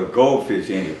have a little goldfish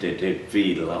in it that they'd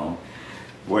feed along.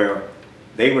 Well,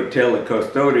 they would tell the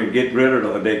custodian, get rid of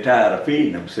them, they're tired of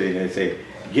feeding them. See, they say,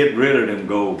 get rid of them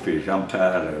goldfish, I'm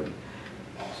tired of them.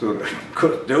 So the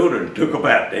custodian took them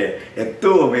out there and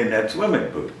threw them in that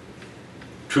swimming pool.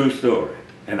 True story.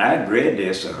 And I'd read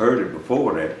this or heard it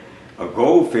before, that a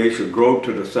goldfish would grow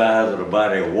to the size of the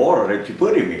body of water that you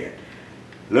put him in.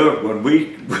 Look, when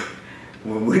we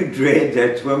dredged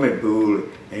that swimming pool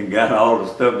and got all the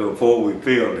stuff before we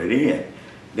filled it in,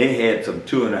 they had some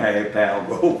 2.5 pound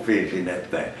goldfish in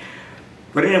that thing.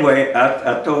 But anyway,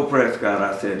 I told Prescott,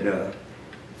 I said,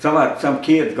 some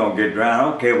kid's gonna get drowned. I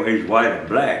don't care whether he's white or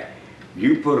black.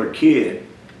 You put a kid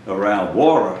around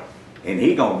water and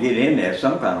he gonna get in there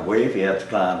some kind of way if he has to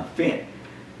climb the fence.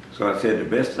 So I said, the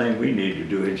best thing we need to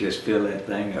do is just fill that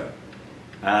thing up.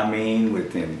 I mean,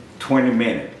 within 20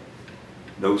 minutes,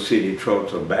 those city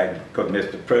trucks are back, because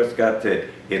Mr. Prescott said,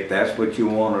 if that's what you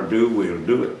want to do, we'll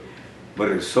do it. But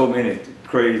there's so many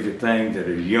crazy things that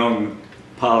a young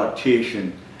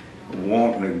politician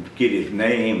wanting to get his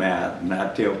name out, and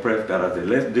I tell Prescott, I said,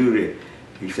 let's do this.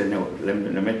 He said, no, let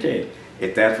me tell you,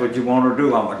 if that's what you want to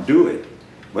do, I'm going to do it.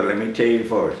 But let me tell you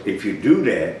first, if you do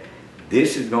that,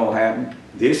 this is going to happen,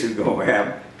 this is going to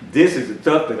happen, this is the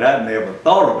stuff that I never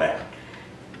thought about.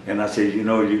 And I said, you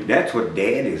know, that's what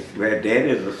daddies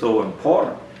are so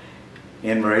important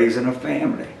in raising a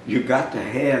family. You got to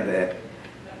have that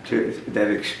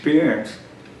experience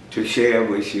to share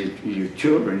with your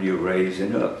children you're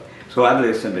raising up. So I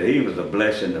listened to, he was a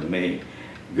blessing to me.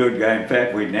 Good guy. In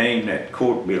fact, we named that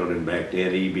court building back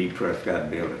there, the E.B. Prescott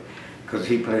building, because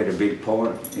he played a big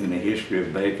part in the history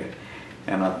of Baker.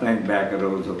 And I think back of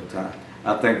those old times.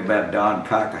 I think about Don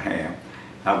Cockerham.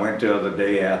 I went the other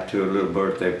day out to a little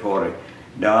birthday party.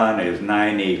 Don is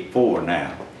 94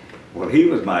 now. Well, he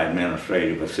was my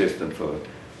administrative assistant for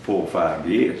 4 or 5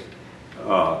 years.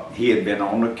 He had been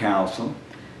on the council.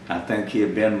 I think he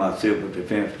had been my civil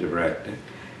defense director.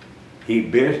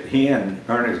 He and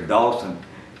Ernest Dawson,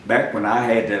 back when I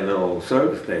had that little old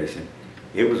service station,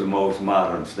 it was the most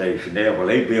modern station ever.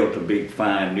 They built a big,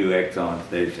 fine, new Exxon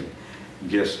station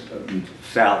just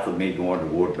south of me going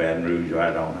toward Baton Rouge,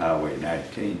 right on Highway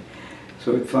 19.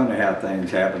 So it's funny how things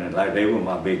happen in life. They were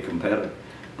my big competitor,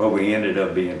 but we ended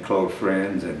up being close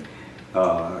friends, and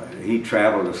he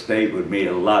traveled the state with me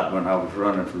a lot when I was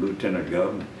running for lieutenant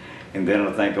governor. And then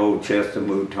I think old Chester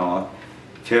moved on.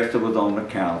 Chester was on the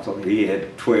council. He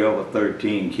had 12 or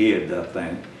 13 kids, I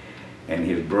think, and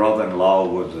his brother-in-law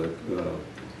was a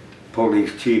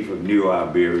police chief of New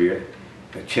Iberia.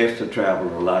 Chester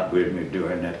traveled a lot with me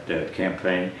during that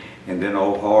campaign. And then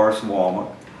old Horace Warmer.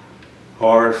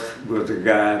 Horace was a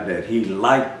guy that he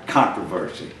liked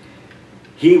controversy.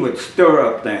 he would stir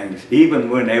up things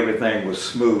even when everything was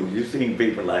smooth. You've seen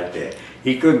people like that.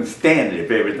 He couldn't stand it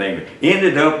if everything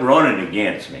ended up running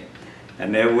against me. I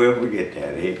never will forget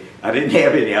that. I didn't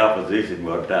have any opposition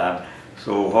one time.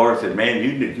 So Horace said, man,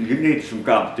 you need some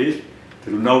competition.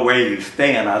 There's no way you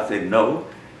stand. I said, no.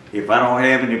 If I don't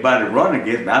have anybody run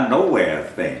against me, I know where I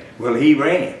stand. Well, he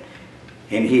ran.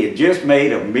 And he had just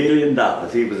made $1 million.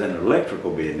 He was in the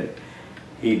electrical business.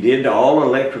 He did all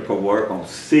electrical work on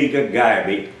Cedar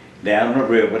Guyby down the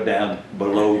river, down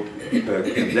below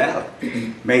Gonzales.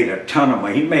 Made a ton of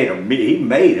money. He made $1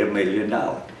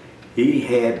 million. He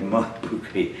had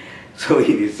money. So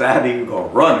he decided he was going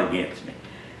to run against me.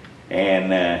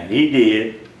 And he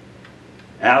did.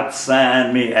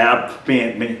 Outsigned me,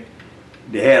 outspent me.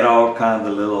 They had all kinds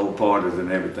of little old parties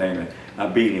and everything. I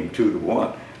beat him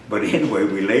 2-1. But anyway,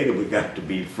 later we got to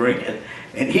be friends.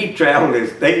 And he traveled the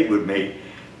state with me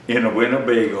in a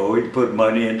Winnebago. He put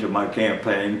money into my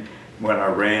campaign when I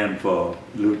ran for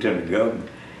lieutenant governor.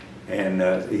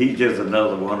 And he's just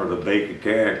another one of the Baker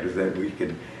characters that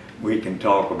we can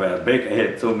talk about. Baker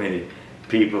had so many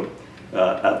people.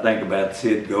 I think about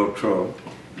Sid Gautreaux,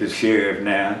 the sheriff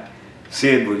now.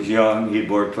 Sid was young. He'd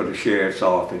worked for the sheriff's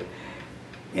office.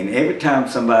 And every time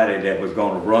somebody that was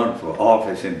going to run for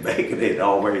office in Baker, they'd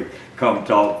always come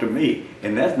talk to me.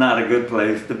 And that's not a good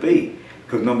place to be.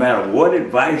 Because no matter what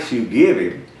advice you give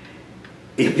him,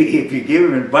 if you give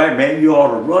him advice, man, you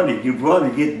ought to run it. You run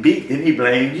and get beat, and he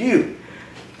blames you.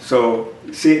 So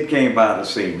Sid came by to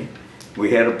see me.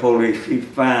 We had a police, he's a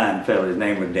fine fellow, his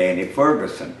name was Danny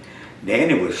Ferguson.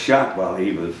 Danny was shot while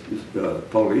he was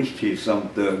police chief. Some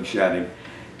thug shot him.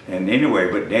 And anyway,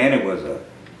 but Danny was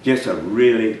just a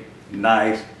really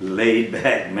nice,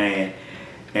 laid-back man.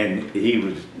 And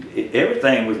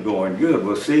everything was going good.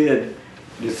 Well, Sid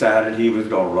decided he was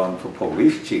going to run for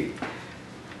police chief.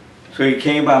 So he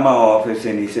came by my office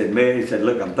and he said, Mary, he said,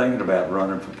 look, I'm thinking about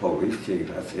running for police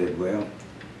chief. I said, well,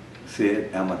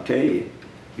 Sid, I'm going to tell you,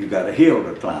 you got a hill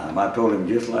to climb. I told him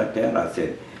just like that. I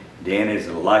said, Danny's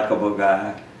a likable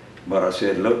guy, but I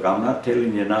said, look, I'm not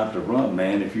telling you not to run,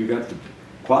 man. If you got the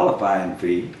qualifying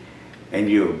fee and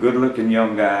you're a good-looking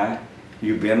young guy,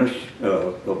 you've been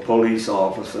a police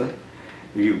officer,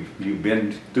 you've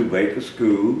been through Baker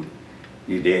School,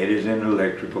 your dad is in the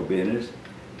electrical business.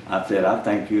 I said, I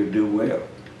think you'll do well.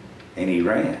 And he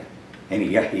ran, and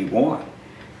he won.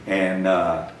 And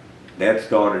that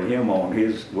started him on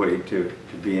his way to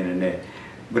being in there.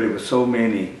 But it was so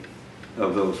many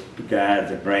of those guys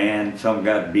that ran. Some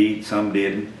got beat, some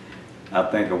didn't. I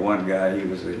think of one guy, he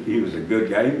was a good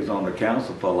guy. He was on the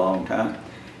council for a long time.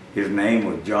 His name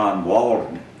was John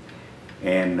Walden.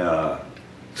 And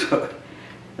so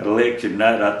election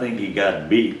night, I think he got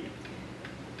beat.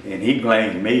 And he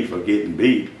blamed me for getting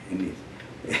beat. And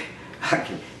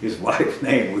his wife's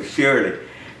name was Shirley.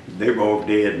 They're both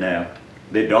dead now.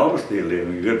 Their daughter's still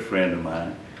living, a good friend of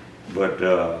mine.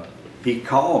 But he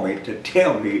called me to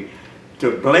tell me,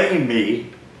 to blame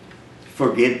me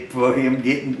for him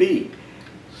getting beat.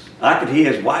 I could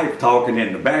hear his wife talking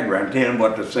in the background, telling him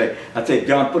what to say. I said,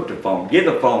 John, put the phone, give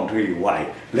the phone to your wife.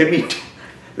 Let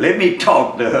me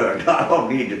talk to her. I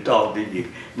don't need to talk to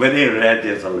you. But anyway, that's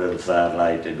just a little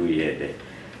sidelight that we had there.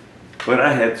 But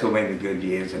I had so many good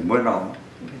years and went on.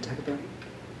 We're going to take a break.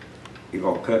 You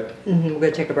gonna cut? We're going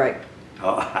to take a break.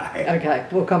 All right. Okay,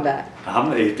 we'll come back.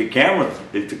 If the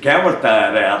camera's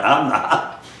tired out, I'm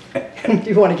not. Do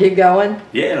you want to keep going?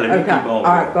 Yeah, let me keep on. All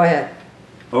right, go ahead.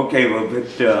 Okay, well, but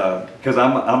because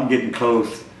I'm getting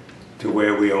close to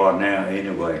where we are now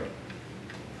anyway.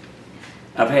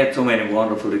 I've had so many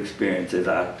wonderful experiences.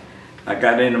 I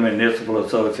got in the Municipal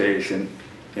Association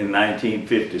in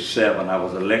 1957. I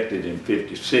was elected in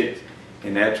 56,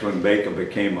 and that's when Baker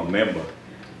became a member.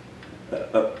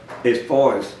 As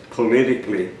far as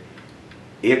politically,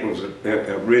 it was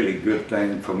a really good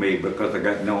thing for me because I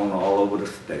got known all over the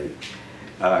state.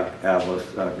 Like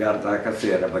I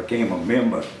said, I became a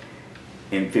member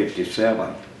in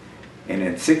 57, and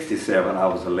in 67 I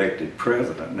was elected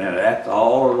president. Now that's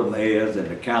all of the mayors and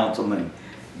the councilmen,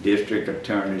 district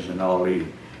attorneys and all these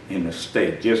in the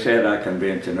state. Just had our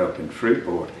convention up in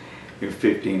Freeport, there were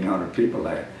 1,500 people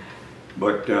there.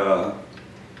 But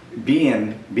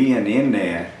being in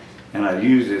there, and I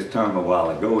used this term a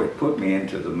while ago, it put me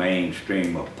into the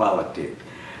mainstream of politics.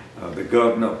 The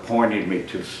governor appointed me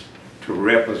to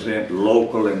represent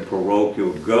local and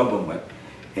parochial government.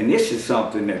 And this is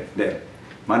something that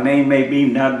my name may be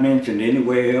not mentioned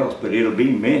anywhere else, but it'll be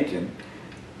mentioned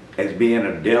as being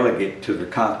a delegate to the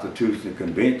Constitutional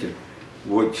Convention,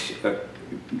 which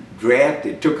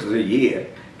took us a year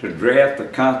to draft the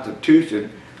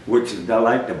Constitution, which is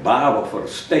like the Bible for the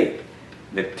state.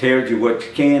 that tells you what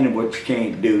you can and what you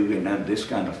can't do and this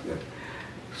kind of stuff.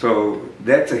 So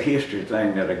that's a history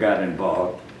thing that I got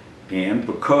involved in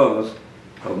because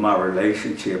of my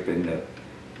relationship in the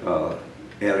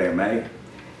LMA.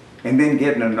 And then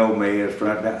getting to know mayors.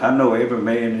 I know every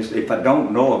mayor in this, if I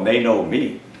don't know them, they know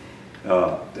me.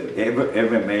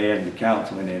 Every mayor and the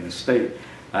councilman in the state.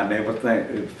 I never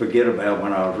forget about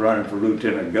when I was running for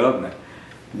lieutenant governor.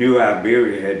 New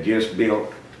Iberia had just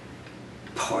built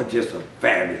just a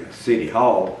fabulous city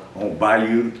hall on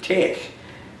Bayou Teche,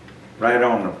 right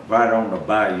on the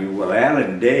bayou. Well,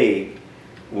 Alan Day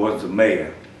was the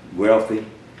mayor, wealthy,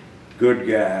 good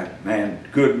guy, man,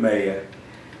 good mayor,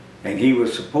 and he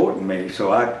was supporting me.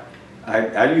 So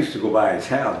I used to go by his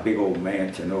house, big old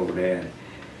mansion over there,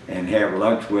 and have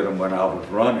lunch with him when I was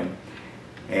running.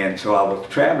 And so I was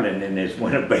traveling in this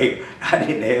Winnebago. I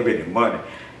didn't have any money.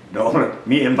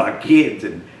 Me and my kids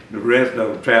and the rest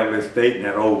of them traveling state in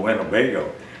that old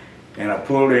Winnebago. And I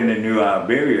pulled into New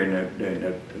Iberia in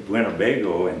the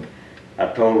Winnebago, and I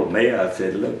told the mayor, I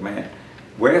said, look man,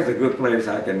 where's a good place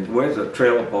where's a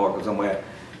trailer park or somewhere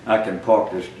I can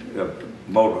park this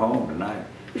motor home tonight?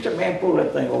 He said, man, pull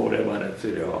that thing over there by that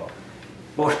city hall.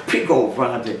 Boy, big old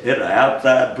fountain, it had an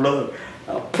outside plug.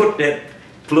 I plug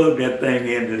that thing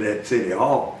into that city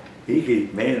hall.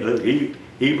 Man, look,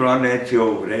 he run that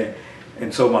show over there.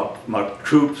 And so my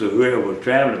troops or whoever was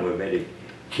traveling with me, the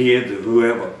kids or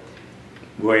whoever,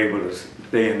 were able to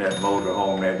stay in that motor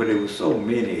home there. But there was so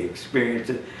many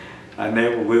experiences I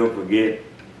never will forget.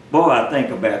 Boy, I think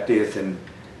about this and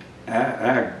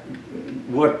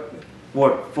what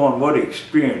fun, what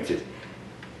experiences.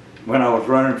 When I was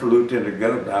running for lieutenant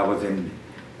governor, I was in,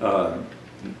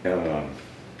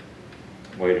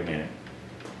 wait a minute.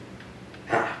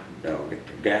 Dog, the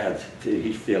guy's,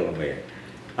 he's still a mayor.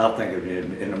 I'll think of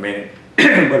it in a minute.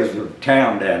 But it's a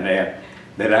town down there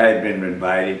that I had been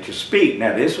invited to speak.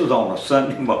 Now this was on a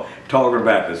Sunday morning, talking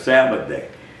about the Sabbath day.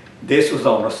 This was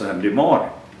on a Sunday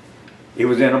morning. It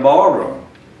was in a ballroom.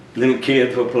 Little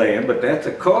kids were playing, but that's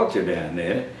a culture down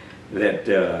there that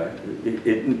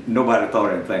nobody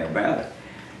thought anything about it.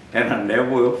 And I never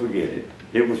will forget it.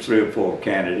 It was 3 or 4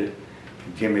 candidates,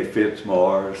 Jimmy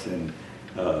Fitzmaurice and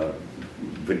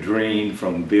Vadrine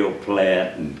from Bill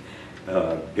Platt and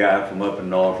a guy from up in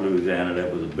North Louisiana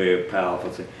that was a very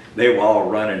powerful. They were all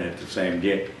running at the same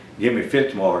time. Jimmy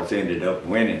Fitzmaurice ended up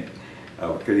winning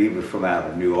because he was from out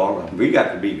of New Orleans. We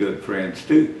got to be good friends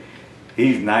too.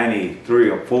 He's 93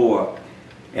 or 4,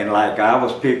 and like I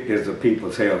was picked as a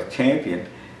People's Health Champion,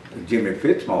 Jimmy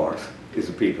Fitzmaurice is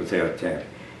a People's Health Champion.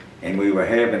 And we were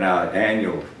having our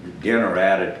annual dinner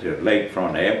out at the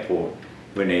Lakefront Airport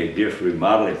when they had just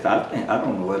remodeled it. I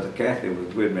don't know whether Kathy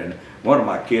was with me. One of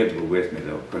my kids was with me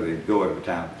though, because they'd go every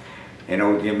time. And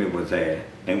old Jimmy was there,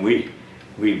 and we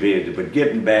visited. But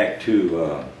getting back to,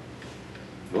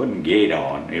 it wasn't Gate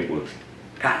on, it was,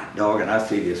 God dog, and I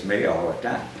see this mayor all the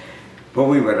time. But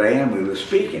we were there and we were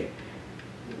speaking.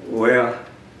 Well,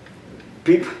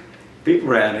 people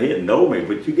around here know me,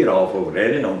 but you get off over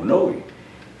there, they don't know you.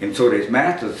 And so this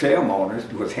master of ceremonies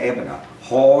was having a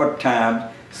hard time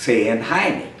saying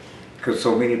Heine, because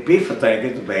so many people think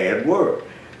it's a bad word.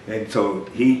 And so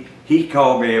he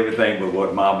called me everything but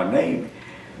what Mama named me.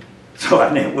 So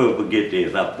I never will forget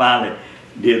this. I finally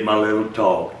did my little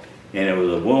talk, and there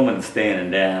was a woman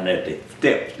standing down at the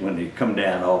steps when they come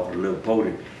down off the little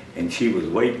podium, and she was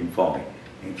waiting for me.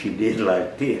 And she did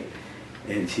like this.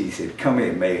 And she said, come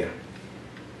here, Mayor.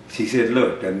 She said,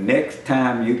 look, the next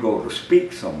time you go to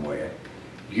speak somewhere,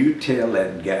 you tell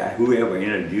that guy, whoever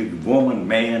introduced, woman,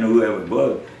 man, whoever it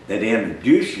was, that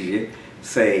introduces you,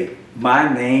 say,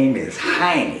 my name is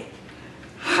Heine.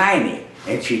 Heine.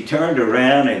 And she turned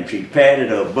around and she patted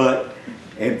her butt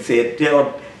and said, tell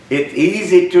them, it's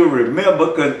easy to remember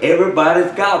because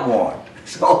everybody's got one.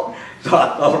 So I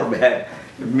thought about it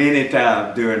many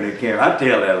times during the camp. I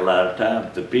tell that a lot of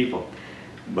times to people.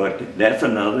 But that's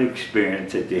another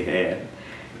experience that you had.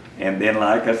 And then,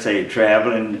 like I say,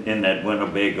 traveling in that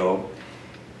Winnebago.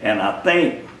 And I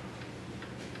think,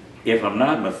 if I'm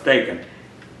not mistaken,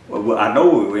 well, I know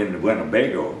we were in the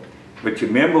Winnebago, but you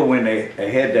remember when they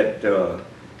had that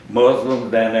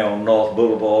Muslims down there on North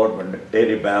Boulevard when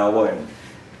Eddie Bauer and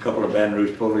a couple of Baton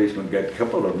Rouge policemen, a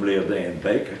couple of them lived there in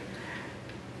Baker.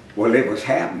 Well, it was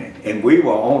happening. And we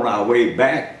were on our way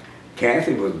back.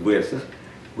 Kathy was with us.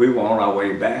 We were on our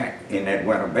way back in that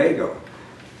Winnebago.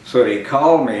 So they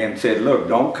called me and said, look,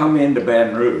 don't come into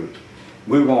Baton Rouge.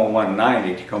 We were on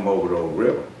 190 to come over the old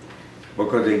river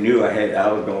because they knew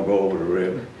I was going to go over the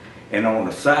river. And on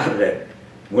the side of that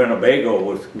Winnebago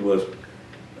was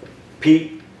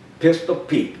Pistol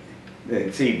Pete.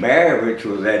 And see, Maravich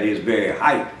was at his very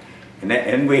height,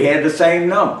 and we had the same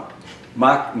number.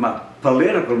 My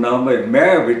political number and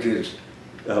Maravich's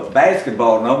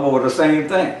basketball number were the same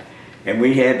thing. And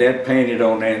we had that painted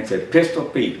on there and said Pistol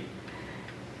Pete.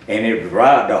 And it was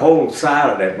right, the whole side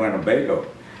of that Winnebago.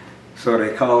 So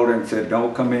they called and said,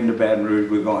 don't come into Baton Rouge,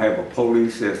 we're gonna have a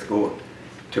police escort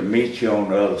to meet you on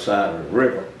the other side of the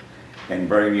river and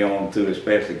bring you on through,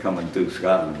 especially coming through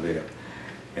Scotlandville.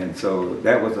 And so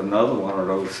that was another one of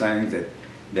those things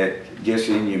that just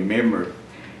in your memory.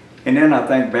 And then I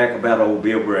think back about old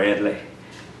Bill Bradley.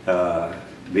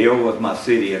 Bill was my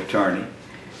city attorney,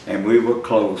 and we were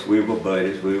close, we were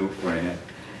buddies, we were friends.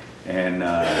 And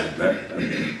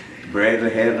Bradley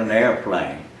had an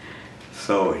airplane.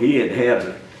 So he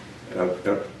had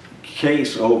a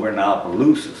case over in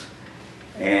Opelousas,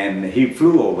 and he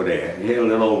flew over there. He had a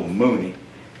little old Mooney,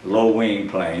 low wing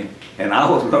plane, and I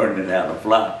was learning how to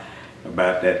fly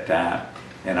about that time.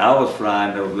 And I was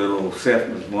flying those little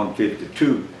Cessnas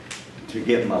 152 to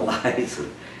get my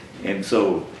license. And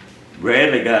so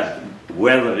Bradley got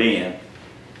weathered in,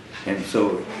 and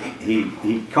so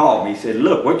he called me. He said,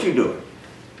 look, what you doing?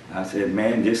 I said,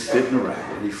 man, just sitting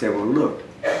around. He said, well, look,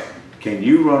 can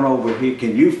you run over here?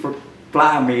 Can you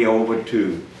fly me over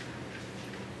to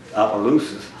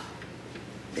Opelousas?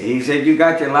 He said, you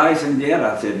got your license yet?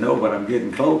 I said, no, but I'm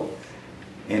getting close.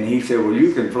 And he said, well,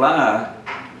 you can fly.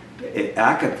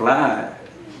 I could fly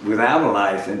without a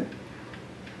license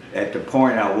at the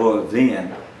point I was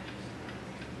then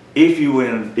if you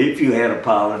had a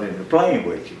pilot in the plane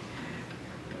with you.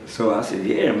 So I said,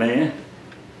 yeah, man.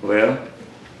 Well,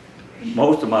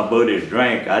 most of my buddies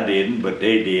drank. I didn't, but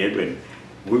they did. And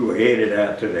we were headed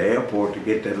out to the airport to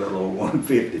get that little old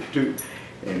 152.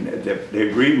 And they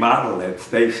remodeled that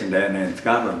station down there in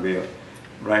Scotlandville,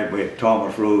 right where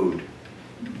Thomas Road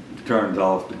turns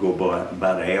off to go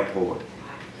by the airport.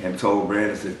 And so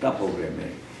Brad said, stop over there,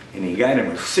 man. And he got him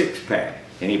a 6-pack.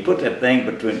 And he put that thing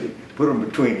put him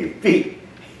between his feet.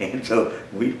 And so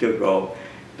we took off,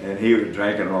 and he was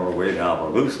drinking on the way to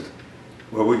Opelousas.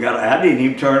 Well, I didn't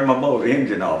even turn my motor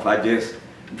engine off. I just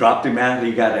dropped him out,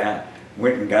 he got out,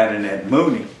 went and got in that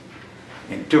Mooney,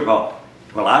 and took off.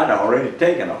 Well, I'd already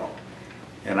taken off.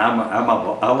 And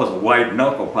I was a white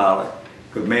knuckle pilot,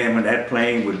 because man, when that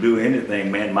plane would do anything,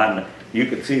 man, you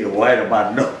could see the white of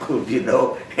my knuckles, you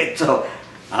know. And so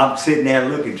I'm sitting there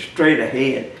looking straight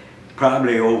ahead,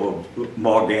 probably over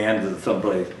Morgan's or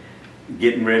someplace,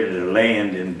 getting ready to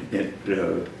land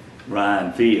in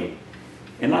Ryan Field.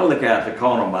 And I look out the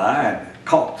corner of my eye and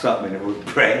caught something, and it was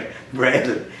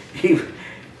Bradley.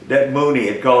 That Mooney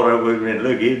had caught up with me, and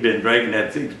look, he'd been drinking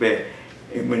that 6-pack.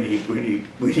 And when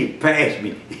he passed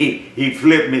me, he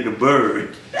flipped me the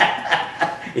bird.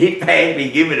 He passed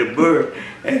me, give me the bird,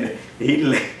 and he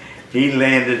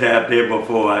landed out there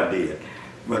before I did.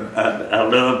 But I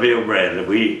love Bill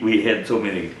Bradley. We had so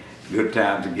many good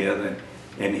times together,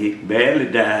 and he badly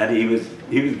died. He was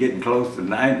getting close to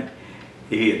 90.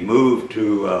 He had moved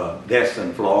to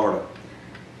Destin, Florida.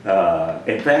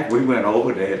 In fact, we went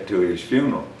over there to his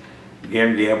funeral.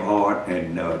 Jim Gebhardt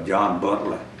and John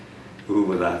Butler, who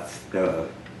was our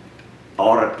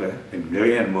auditor, and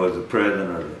Glenn was the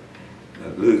president of the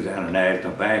Louisiana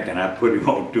National Bank, and I put him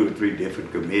on 2 or 3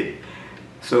 different committees.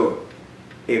 So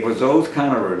it was those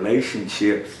kind of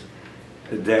relationships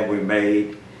that we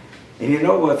made. And you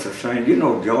know what's the strange? You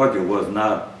know, Georgia was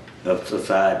not a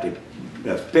society,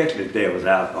 especially if there was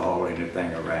alcohol or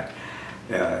anything around.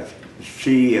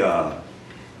 She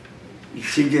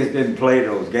just didn't play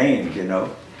those games, you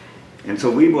know. And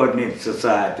so we wasn't in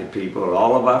society people.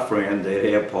 All of our friends,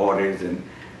 they'd have parties and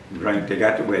drink. They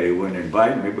got to where they wouldn't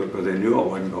invite me because they knew I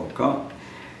wasn't going to come.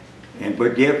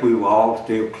 But yet we were all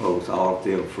still close, all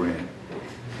still friends.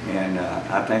 And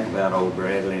I think about old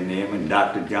Bradley and them, and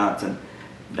Dr. Johnson.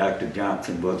 Dr.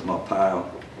 Johnson was my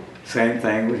pal. Same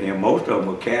thing with him. Most of them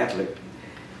were Catholic,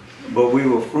 but we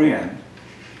were friends,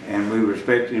 and we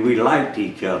respected, we liked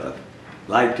each other,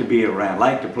 liked to be around,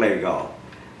 liked to play golf.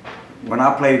 When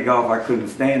I played golf, I couldn't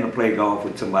stand to play golf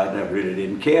with somebody that I really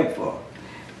didn't care for.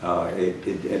 I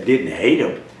didn't hate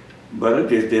them, but I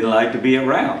just didn't like to be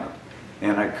around them.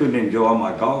 And I couldn't enjoy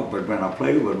my golf, but when I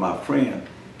played with my friend,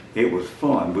 it was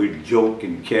fun. We'd joke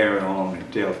and carry on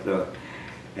and tell stuff.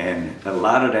 And a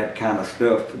lot of that kind of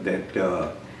stuff that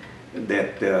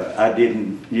I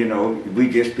didn't, you know, we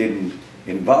just didn't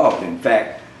involve. In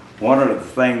fact, one of the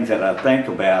things that I think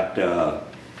about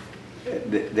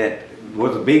that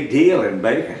was a big deal in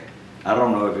Baker, I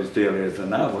don't know if it still is or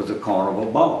not, was a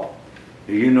carnival ball.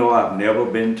 You know, I've never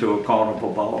been to a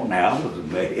carnival ball. Now I was a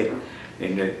man,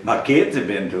 and my kids have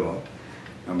been to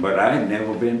them, but I had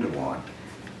never been to one.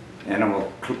 And I'm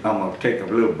gonna take a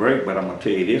little break, but I'm gonna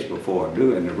tell you this before I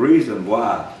do. And the reason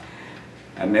why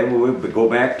I never would go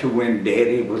back to when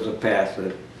Daddy was a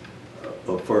pastor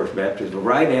of First Baptist.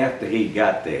 Right after he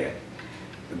got there,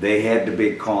 they had the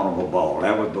big carnival ball.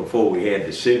 That was before we had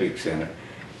the Civic Center.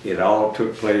 It all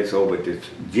took place over at this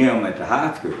gym at the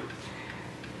high school.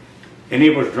 And he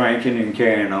was drinking and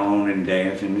carrying on and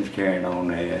dancing and carrying on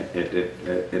there at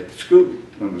the school,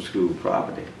 on the school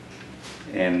property.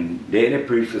 And Daddy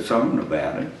preached a sermon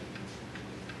about it.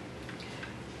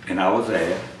 And I was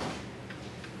there.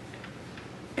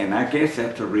 And I guess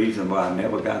that's the reason why I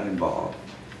never got involved.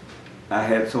 I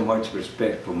had so much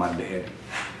respect for my dad.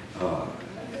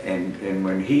 And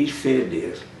when he said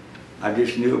this, I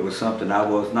just knew it was something I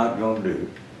was not going to do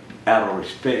out of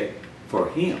respect for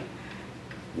him.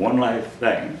 One last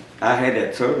thing, I had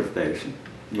that service station,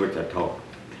 which I taught.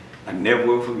 I never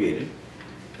will forget it.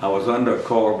 I was under a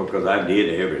car because I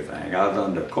did everything. I was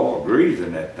under a car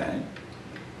greasing that thing.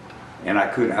 And I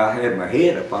had my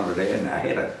head up under there and I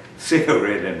had a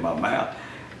cigarette in my mouth.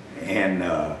 And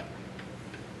I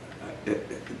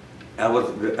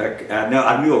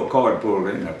knew a car had pulled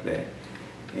in up there.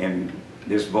 And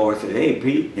this boy said, "Hey,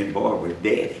 Pete," and boy was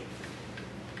Daddy.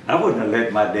 I wouldn't have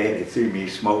let my daddy see me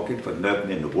smoking for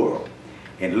nothing in the world.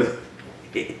 And look,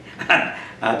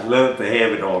 I'd love to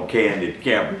have it on candid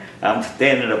camera. I'm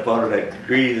standing up under that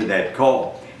grease in that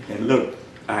car, and look,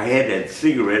 I had that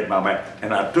cigarette in my mouth,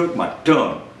 and I took my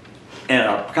tongue, and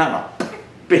I kind of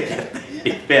bit that thing.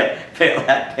 It fell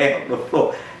out there on the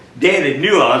floor. Daddy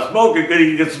knew I was smoking because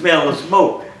he could smell the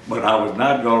smoke, but I was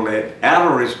not going to let,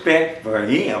 out of respect for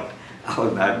him, I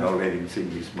was not going to let him see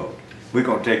me smoke. We're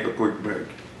going to take a quick break.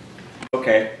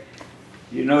 Okay,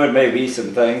 you know, it may be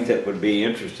some things that would be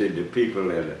interesting to people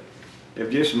that have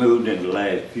just moved in the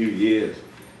last few years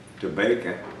to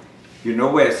Baker. You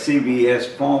know where CVS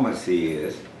Pharmacy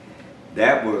is?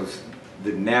 That was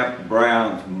the Knapp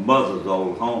Brown's mother's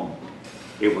old home.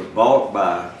 It was bought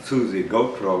by Susie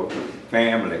Gotro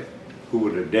family, who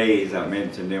were the Days, I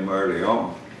mentioned them early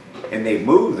on. And they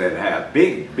moved that house,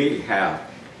 big house.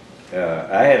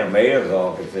 I had a mayor's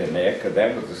office in there because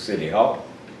that was the city hall.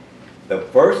 The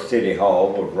first city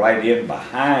hall was right in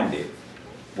behind it,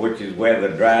 which is where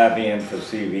the drive-in for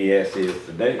CVS is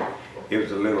today. It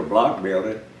was a little block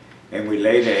building, and we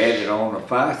later added on a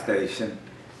fire station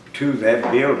to that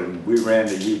building. We ran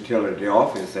the utility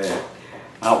office there.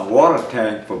 Our water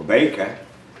tank for Baker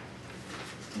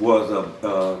was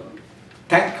a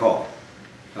tank car,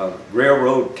 a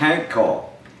railroad tank car.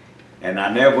 And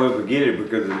I never will forget it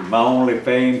because my only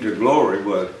fame to glory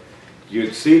was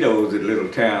you'd see those in little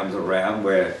towns around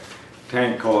where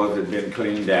tank cars had been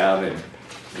cleaned out and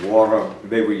water,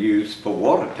 they were used for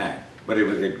water tank. But it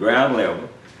was at ground level.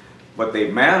 But they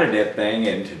mounted that thing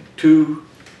into two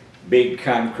big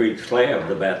concrete slabs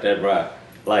about that right,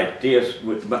 like this,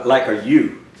 like a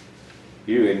U.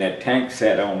 And that tank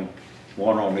sat on,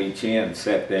 one on each end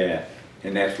sat there,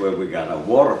 and that's where we got our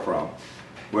water from.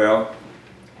 Well,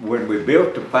 when we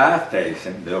built the fire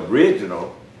station, the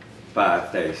original fire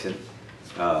station,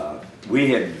 we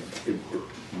had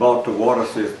bought the water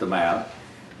system out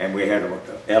and we had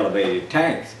elevated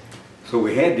tanks. So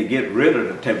we had to get rid of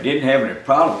the tank. Didn't have any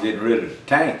problem getting rid of the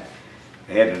tank.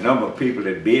 They had a number of people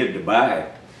that bid to buy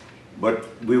it.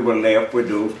 But we were left with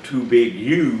those two big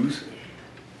U's,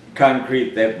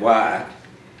 concrete that wide,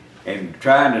 and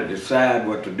trying to decide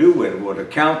what to do with it. What the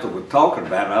council was talking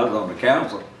about, I was on the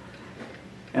council.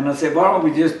 And I said, why don't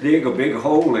we just dig a big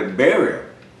hole and bury them?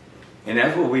 And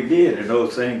that's what we did, and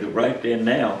those things are right there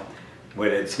now, where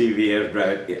that CVS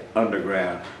right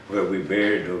underground, where we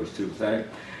buried those two things.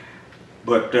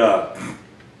 But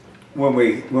when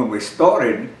we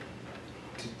started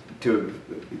to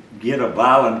get a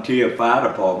volunteer fire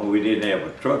department, we didn't have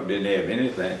a truck, didn't have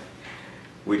anything.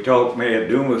 We talked Mayor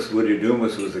Dumas, Woody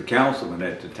Dumas was a councilman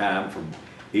at the time from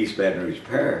East Baton Rouge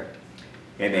Parish.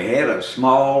 And they had a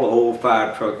small old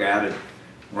fire truck out at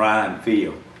Ryan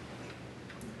Field.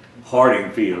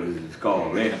 Harding Field as it's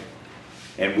called then.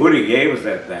 And Woody gave us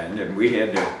that thing and we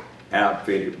had to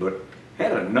outfit it, but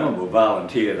had a number of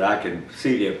volunteers. I can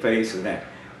see their face and that.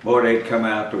 Boy, they'd come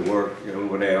out to work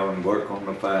over there and work on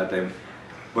the fire thing.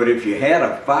 But if you had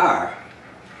a fire,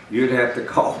 you'd have to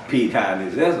call Pete Heine.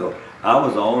 I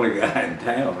was the only guy in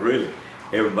town, really.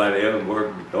 Everybody else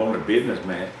worked, the only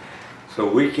businessman. So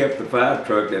we kept the fire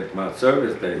truck at my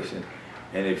service station,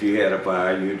 and if you had a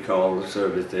fire, you'd call the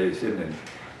service station. And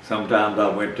sometimes I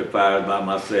went to fires by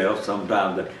myself.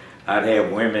 Sometimes I'd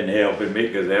have women helping me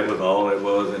because that was all it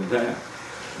was in town.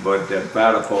 But the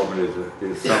fire department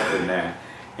is something now,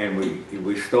 and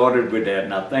we started with that.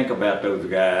 And I think about those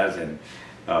guys, and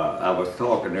I was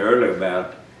talking earlier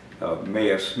about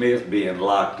Mayor Smith being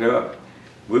locked up.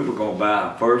 We were going to buy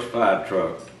our first fire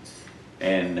truck,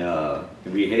 and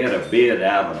we had a bid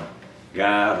out of a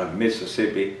guy out of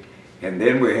Mississippi, and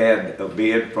then we had a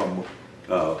bid from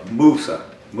Musa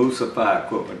Fire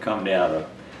Equipment coming out of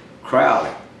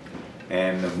Crowley.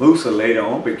 And Musa later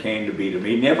on became to be the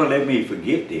mayor. He never let me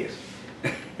forget this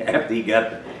after he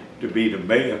got to be the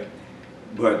mayor.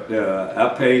 But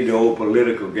I played the old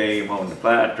political game on the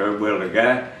fire truck. Well,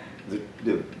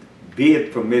 the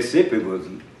bid from Mississippi was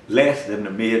less than the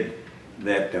bid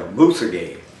that Musa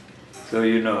gave. So,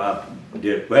 you know, I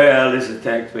did, well, this is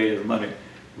taxpayers' money.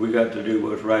 We got to do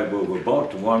what's right. Well, we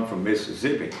bought the one from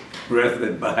Mississippi rather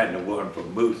than buying the one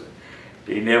from Musa.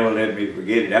 He never let me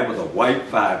forget it. That was a white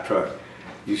fire truck.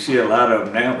 You see a lot of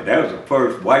them now, but that was the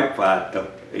first white fire truck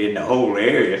in the whole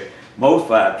area. Most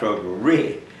fire trucks were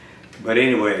red. But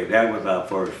anyway, that was our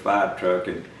first fire truck,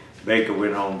 and Baker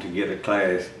went on to get a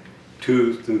class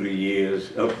 2 through the years,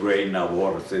 upgrading our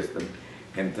water system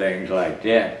and things like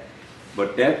that.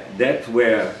 But that's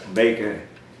where Baker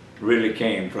really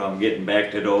came from, getting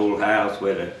back to the old house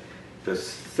where the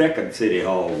second city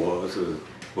hall was the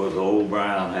old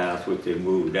brown house, which they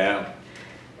moved out.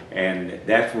 And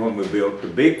that's when we built the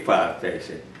big fire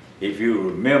station. If you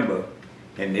remember,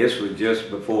 and this was just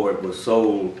before it was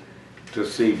sold to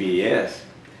CBS,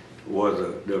 was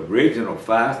the original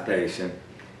fire station.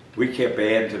 We kept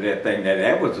adding to that thing.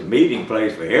 That was a meeting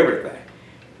place for everything.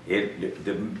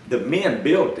 The men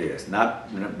built this.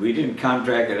 We didn't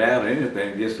contract it out or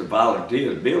anything, just the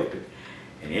volunteers built it.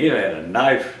 And it had a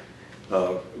nice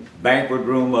banquet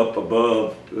room up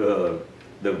above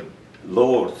the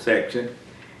lower section.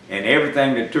 And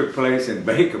everything that took place in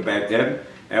Baker back then,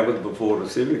 that was before the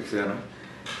Civic Center,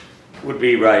 would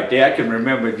be right there. I can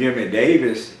remember Jimmy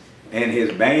Davis and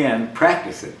his band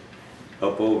practicing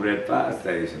up over that fire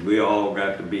station. We all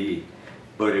got to be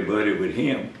buddy-buddy with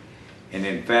him. And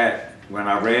in fact, when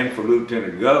I ran for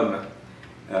lieutenant governor,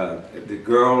 the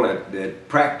girl that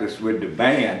practiced with the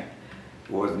band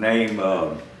was named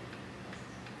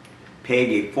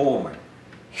Peggy Foreman.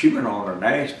 She went on to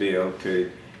Nashville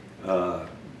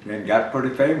and got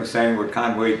pretty famous, sang with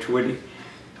Conway Twitty.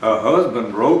 Her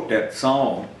husband wrote that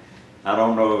song. I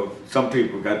don't know, some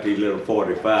people got these little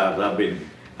 45s.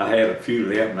 I had a few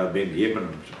left and I've been giving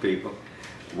them to people,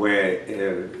 where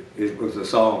it was a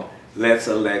song, Let's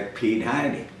Elect Pete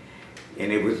Heine.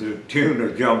 And it was the tune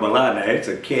of Jambalaya. It's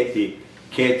a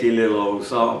catchy little old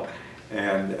song.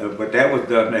 And but that was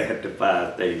done at the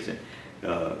fire station.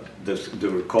 The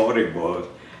recording was.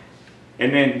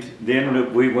 And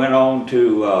then we went on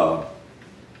to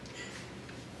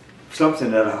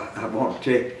something that I want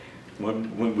to check.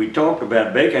 When we talked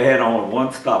about, Baker had only one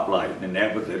stoplight, and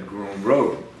that was at Groom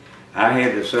Road. I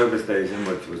had the service station,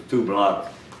 which was 2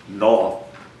 blocks north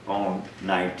on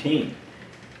 19.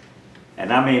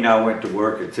 And I mean, I went to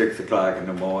work at 6 o'clock in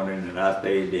the morning, and I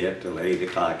stayed there till 8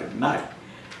 o'clock at night.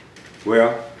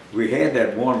 Well, we had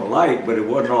that one light, but it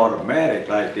wasn't automatic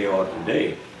like they are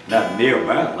today. Not near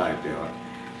about like they are.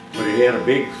 But it had a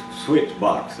big switch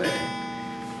box there.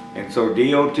 And so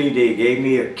DOT, they gave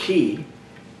me a key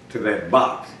to that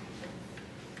box.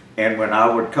 And when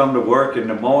I would come to work in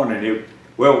the morning,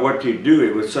 what you do,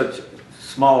 it was such a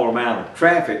small amount of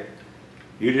traffic,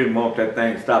 you didn't want that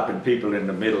thing stopping people in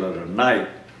the middle of the night,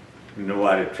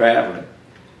 nobody traveling.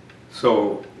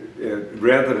 So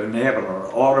rather than having an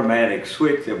automatic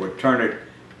switch that would turn it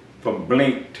from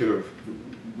blink to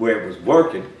where it was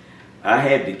working, I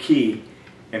had the key,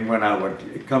 and when I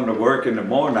would come to work in the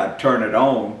morning, I'd turn it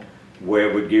on where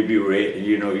it would give you red,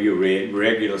 your red,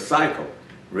 regular cycle,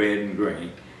 red and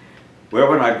green. Well,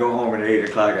 when I'd go home at 8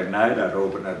 o'clock at night, I'd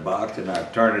open that box and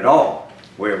I'd turn it off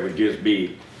where it would just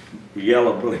be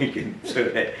yellow blinking. So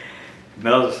that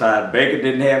another side, Baker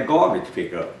didn't have garbage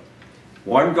pickup.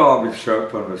 One garbage truck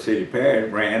from the city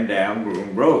parish ran down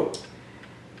Groom Road.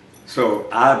 So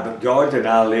George and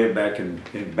I lived back in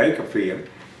Bakerfield.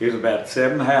 There was about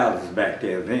 7 houses back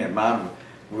there then. Mine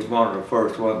was one of the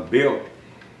first ones built,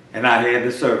 and I had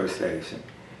the service station.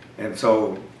 And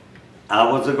so I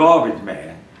was a garbage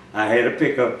man. I had a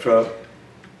pickup truck.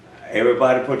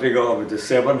 Everybody put their garbage, the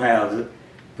 7 houses,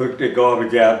 put their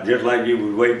garbage out just like you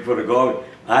was waiting for the garbage.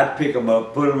 I'd pick them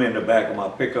up, put them in the back of my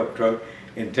pickup truck,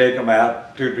 and take them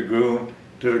out to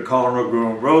the corner of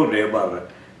Groom Road there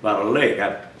by the lake.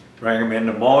 I'd bring them in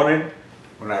the morning.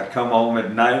 When I'd come home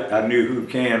at night, I knew who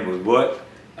can was what.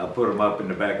 I put them up in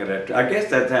the back of that truck. I guess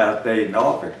that's how I stayed in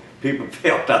office. People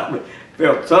felt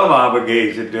some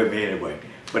obligation to me anyway.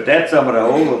 But that's some of the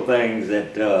older things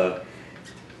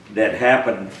that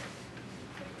happened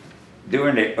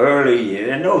during the early years,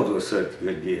 and those were such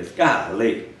good years,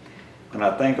 golly. When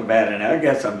I think about it, I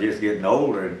guess I'm just getting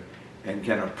older and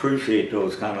can appreciate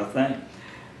those kind of things.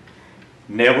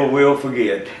 Never will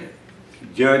forget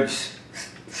Judge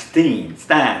Steen.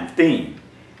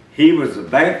 He was a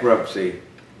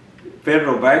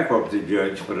federal bankruptcy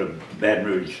judge for the Baton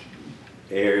Rouge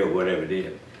area, or whatever it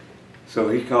is. So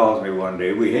he calls me one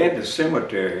day. We had the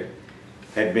cemetery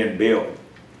had been built.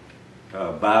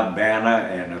 Bob Banner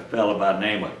and a fellow by the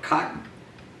name of Cotton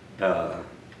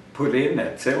put in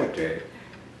that cemetery.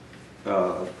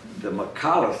 The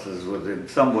McCollisters was in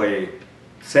some way,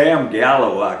 Sam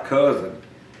Gallo, our cousin,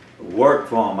 worked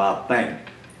for him, I think.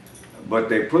 But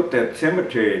they put that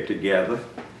cemetery together,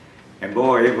 and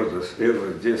boy, it was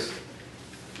just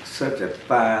such a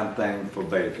fine thing for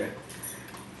Baker.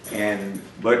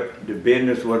 But the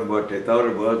business wasn't what they thought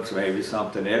it was, maybe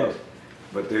something else.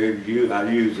 But I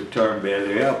use the term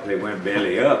belly up. They went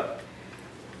belly up,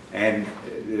 and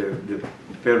the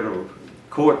federal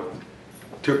court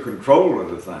took control of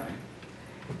the thing.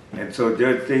 And so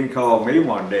Judge Steen called me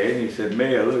one day and he said,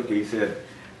 "Mayor, look," he said,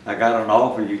 "I got an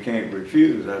offer you can't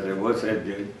refuse." I said, "What's that,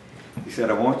 Judge?" He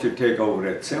said, "I want you to take over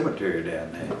that cemetery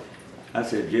down there." I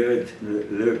said, "Judge,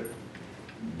 look,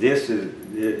 this is,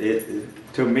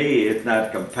 to me, it's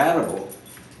not compatible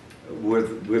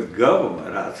with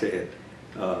government." I said,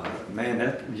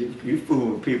 "Man, you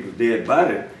fooling people dead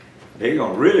body, they're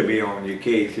gonna really be on your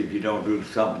case if you don't do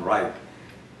something right."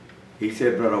 He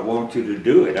said, "But I want you to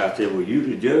do it." I said, "Well, you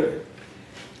the judge."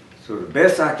 So the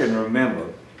best I can remember,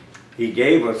 he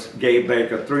gave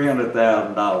Baker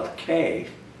 $300,000 cash,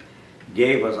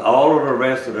 gave us all of the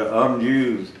rest of the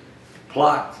unused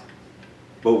plots,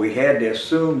 but we had to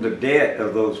assume the debt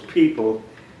of those people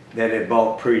that had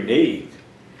bought pre-needs.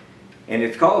 And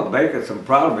it's caused Baker some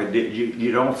problem.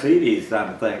 You don't see these kind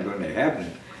of things when they're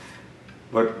happening.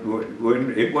 But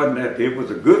when it was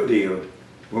a good deal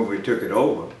when we took it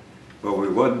over, but we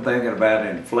wasn't thinking about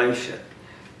inflation.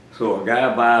 So a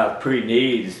guy buys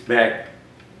pre-needs back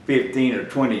 15 or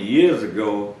 20 years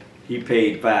ago, he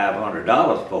paid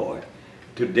 $500 for it.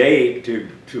 Today, to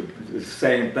the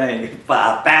same thing,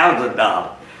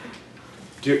 $5,000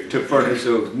 to furnish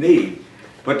those needs.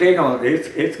 But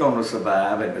it's going to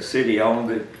survive, and the city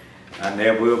owns it. I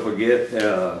never will forget,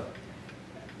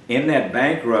 in that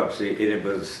bankruptcy, it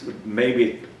was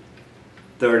maybe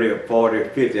 30 or 40 or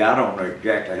 50, I don't know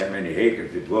exactly how many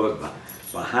acres it was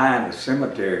behind the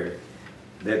cemetery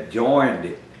that joined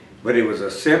it. But it was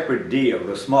a separate deal.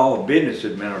 The Small Business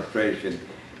Administration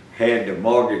had the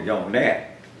mortgage on that.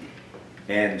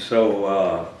 And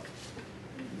so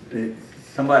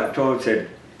somebody said,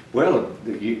 "Well,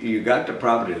 you got the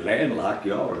property landlocked,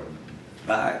 you ought to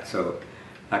buy it." So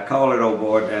I called it old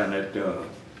boy down at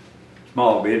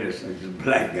Small Business, he's a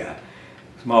black guy,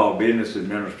 Small Business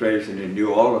Administration in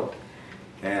New Orleans.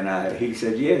 And he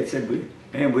said, "Yeah," he said,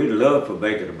 "Man, we'd love for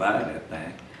Baker to buy that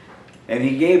thing." And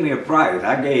he gave me a price.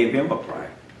 I gave him a price.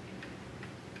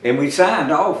 And we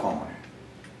signed off on it.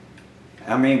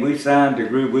 I mean, we signed the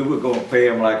agreement. We were going to pay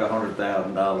him like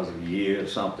 $100,000 a year or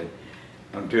something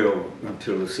until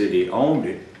the city owned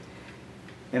it.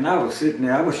 And I was sitting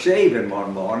there, I was shaving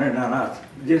one morning, and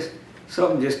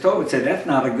something just told me, said, "That's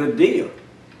not a good deal."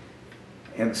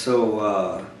 And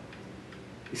so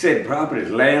he said, "Property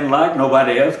is landlocked,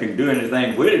 nobody else can do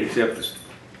anything with it except the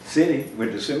city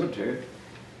with the cemetery."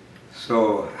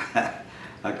 So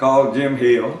I called Jim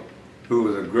Hill, who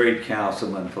was a great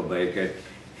councilman for Baker.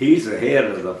 He's the head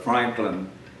of the Franklin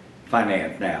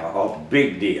Finance now, a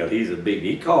big deal.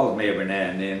 He calls me every now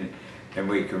and then and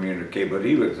we communicate, but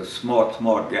he was a smart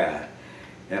guy.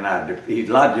 And he's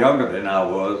a lot younger than I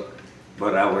was,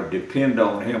 but I would depend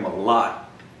on him a lot.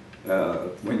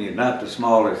 When you're not the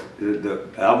smallest,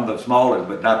 I'm the smallest,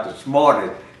 but not the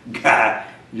smartest guy,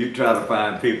 you try to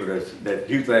find people that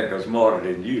you think are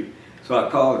smarter than you. So I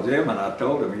called Jim and I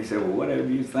told him, he said, "Well, whatever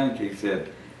you think," he said.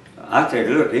 I said,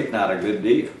 "Look, it's not a good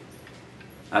deal."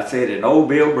 I said, "And old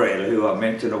Bill Bradley, who I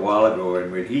mentioned a while ago,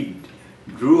 and when he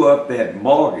drew up that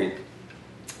mortgage,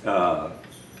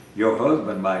 your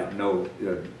husband might know,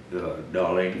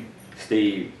 Darlene,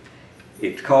 Steve,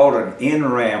 it's called an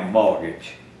in-ram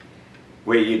mortgage,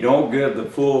 where you don't give the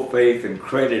full faith and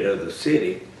credit of the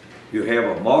city. You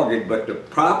have a mortgage, but the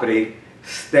property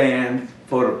stands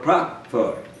for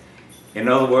it. In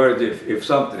other words, if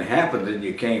something happens and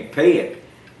you can't pay it,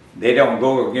 they don't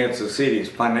go against the city's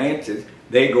finances,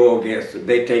 they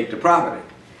take the property."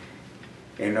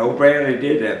 And old Bradley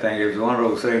did that thing. It was one of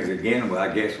those things, again, where I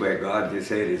guess where God just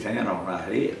had his hand on our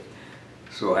head.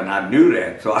 So, and I knew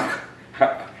that, so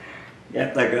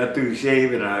after I got through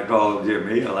shaving, I called Jim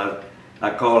Hill. I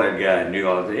called that guy in New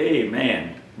York. I said, hey,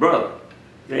 man, brother.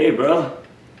 I said, hey, brother.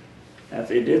 I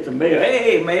said, this the mayor.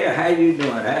 Hey, mayor, how you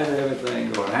doing? How's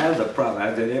everything going? How's the problem?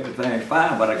 I said, everything's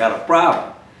fine, but I got a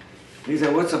problem. He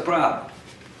said, what's the problem?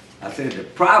 I said, the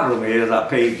problem is I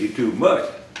paid you too much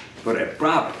for that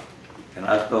property. And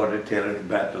I started telling him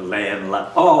about the landlord.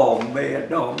 Oh, man,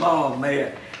 no,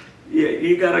 man.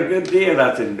 You got a good deal.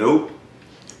 I said, nope.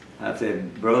 I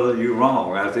said, brother, you're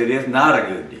wrong. I said, it's not a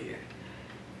good deal.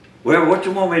 Well, what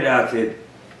you want me to do?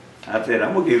 I said,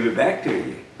 I'm going to give it back to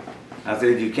you. I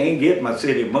said, you can't get my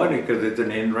city money because it's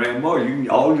an in-rent mortgage.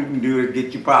 All you can do is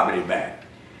get your property back.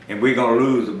 And we're going to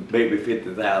lose maybe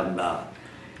 $50,000.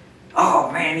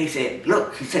 Oh, man, he said,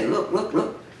 look,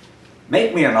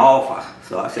 make me an offer.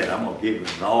 So I said, I'm going to give him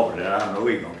an offer that I know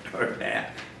he's going to turn down.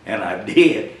 And I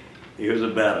did. It was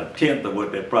about a tenth of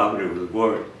what that property was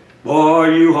worth. Boy,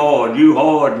 you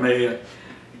hard, man.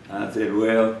 I said,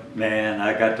 well, man,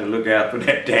 I got to look out for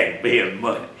that taxpayer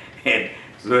money. And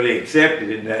so they accepted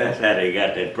it, and that's how they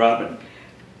got that property.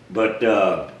 But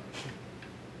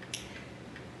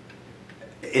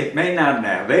it may not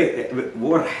now.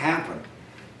 What happened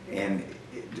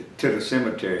to the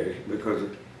cemetery, because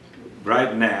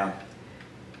right now,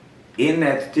 in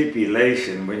that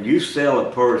stipulation, when you sell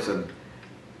a person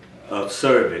a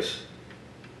service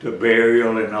to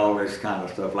burial and all this kind of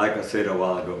stuff, like I said a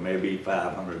while ago, maybe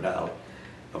 $500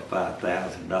 or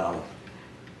 $5,000,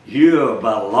 you're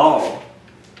by law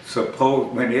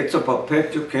supposed, when it's a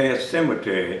perpetual care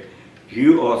cemetery,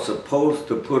 you are supposed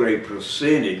to put a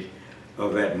percentage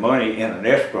of that money in an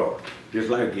escrow. Just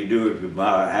like you do if you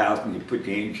buy a house and you put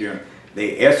your insurance,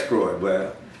 they escrow it.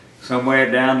 Well,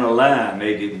 somewhere down the line,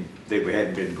 they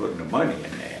hadn't been putting the money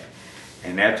in there.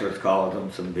 And that's what's caused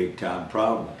them some big time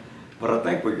problems. But I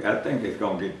think it's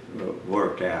going to get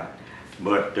worked out.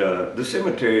 But the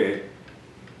cemetery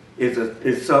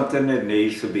is something that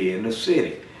needs to be in the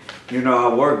city. You know,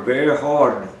 I worked very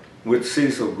hard with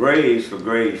Cecil Graves for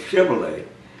Graves Chevrolet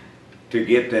to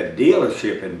get that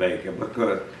dealership in Baker,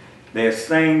 because there's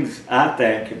things, I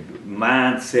think,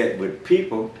 mindset with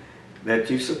people that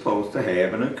you're supposed to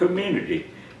have in a community.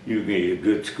 You need a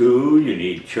good school, you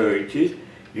need churches,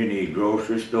 you need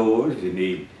grocery stores, you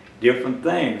need different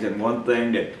things. And one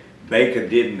thing that Baker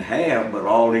didn't have, but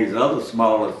all these other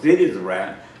smaller cities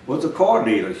around, was a car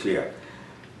dealership.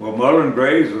 Well, Merlin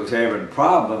Graves was having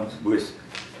problems with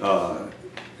the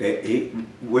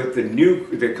new,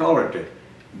 they call it the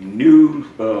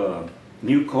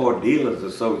New Car Dealers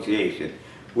Association,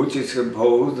 which is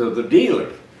composed of the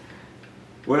dealers.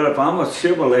 Well, if I'm a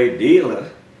Chevrolet dealer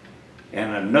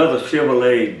and another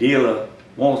Chevrolet dealer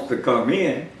wants to come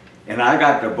in, and I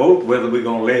got to vote whether we're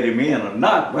going to let him in or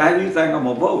not, well, how do you think I'm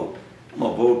going to vote? I'm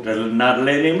going to vote to not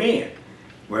let him in.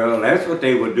 Well, that's what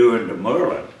they were doing to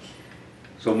Merlin.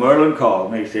 So Merlin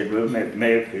called me. He said, well,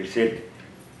 Mayor, he said,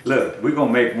 look, we're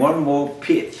going to make one more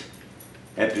pitch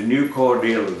at the New Car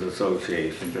Dealers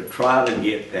Association to try to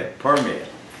get that permit.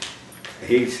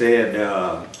 He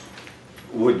said,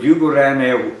 would you go down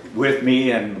there with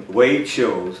me and Wade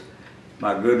Shows,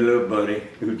 my good little buddy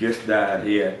who just died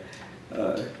here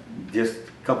just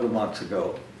a couple of months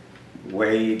ago.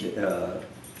 Wade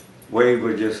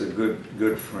was just a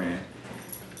good friend.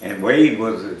 And Wade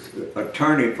was an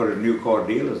attorney for the New Car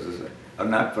Dealers, for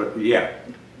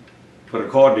the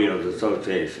Car Dealers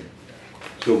Association.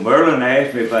 So Merlin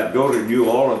asked me if I'd go to New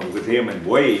Orleans with him and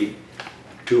Wade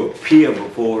to appear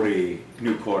before the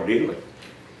New Car Dealers.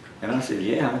 And I said,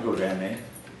 yeah, I'll go down there.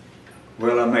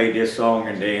 Well, I made this song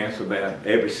and dance about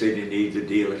every city needs a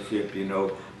dealership, you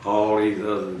know, all these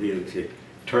other dealerships.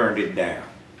 Turned it down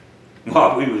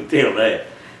while we were still there.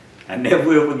 I never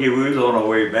will forget, we was on our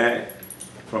way back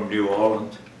from New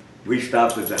Orleans. We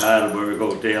stopped at the Heidelberg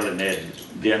Hotel and had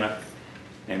dinner,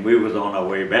 and we was on our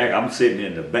way back. I'm sitting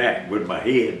in the back with my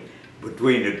head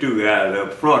between the two guys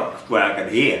up front where I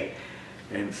could hear.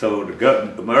 And so the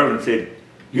governor, Merlin said,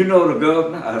 you know the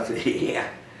governor? I said, yeah.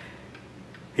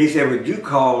 He said, would you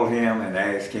call him and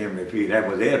ask him if that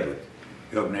was Edwards,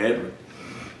 Governor Edwards,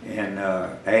 and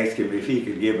ask him if he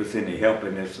could give us any help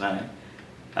in this thing.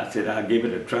 I said, I'll give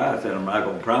it a try. I said, I'm not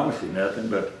going to promise you nothing,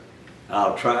 but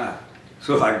I'll try.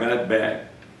 So I got back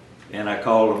and I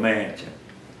called the mansion,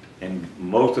 and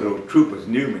most of those troopers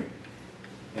knew me.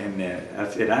 And I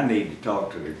said, I need to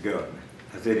talk to the governor.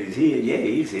 I said, he's here? Yeah,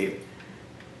 he's here.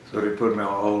 So they put me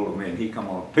on hold of me, and he come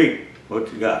on, Pete,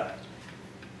 what you got?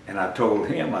 And I told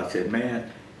him, I said, man,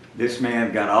 this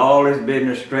man got all his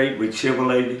business straight with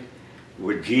Chevrolet,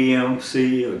 with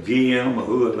GMC or GM or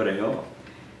whoever they are.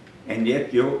 And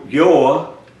yet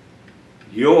your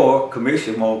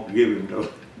commission won't give him no.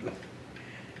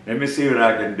 Let me see what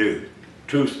I can do.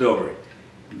 True story.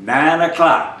 9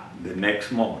 o'clock the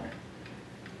next morning,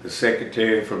 the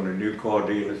secretary from the new car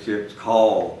dealerships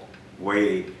called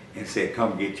Wade and said,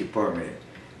 come get your permit.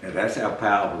 Now that's how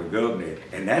powerful the government is.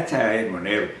 And that's how Edwin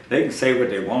Everett, they can say what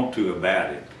they want to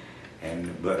about it.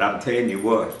 But I'm telling you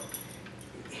what,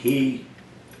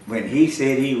 when he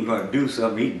said he was going to do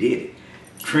something, he did it.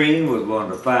 Treen was one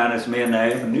of the finest men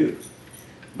I ever knew.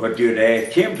 But you'd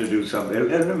ask him to do something.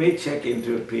 Let me check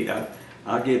into it, Pete.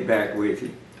 I'll get back with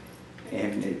you.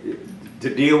 And the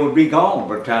deal would be gone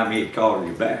by the time he'd called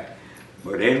you back.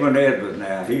 But Edwin Edwards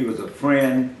now, he was a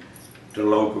friend to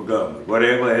local government.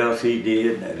 Whatever else he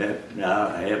did,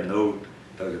 I have no,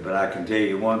 but I can tell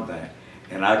you one thing.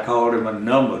 And I called him a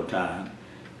number of times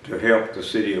to help the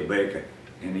city of Baker,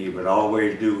 and he would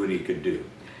always do what he could do.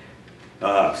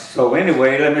 So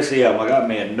anyway, let me see, I got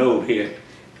me a note here.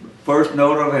 First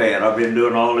note I've had, I've been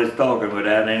doing all this talking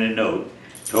without any note.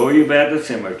 Told you about the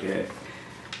cemetery.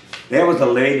 There was a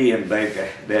lady in Baker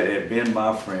that had been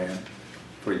my friend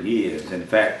for years. In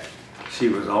fact, she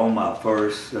was on my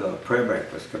first prayer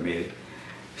breakfast committee.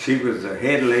 She was the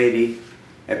head lady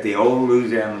at the old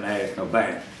Louisiana National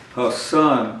Bank. Her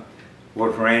son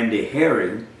was Randy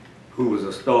Herring, who was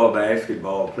a star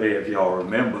basketball player, if y'all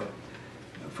remember,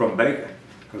 from Baker.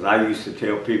 Because I used to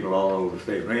tell people all over the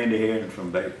state, Randy Herring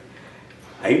from Baker.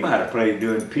 He might have played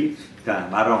during Pete's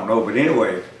time, I don't know. But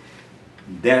anyway,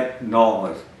 that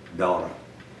Norma's daughter,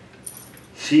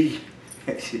 she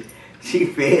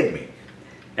fed me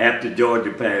after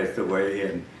Georgia passed away,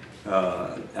 and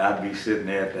I'd be sitting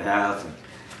there at the house,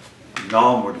 and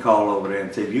Norm would call over there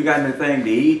and say, you got anything to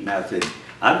eat? And I said,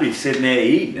 I'd be sitting there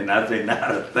eating, and I'd say,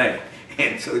 not a thing.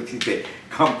 And so she said,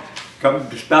 come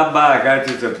stop by, I got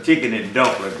you some chicken and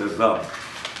dumplings or something.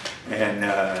 And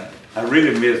I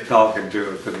really miss talking to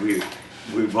her, because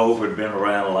we both had been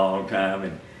around a long time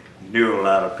and knew a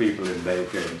lot of people in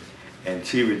Baker, and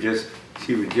she was just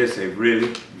a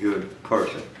really good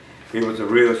person. It was a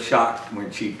real shock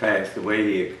when she passed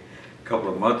away a couple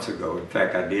of months ago. In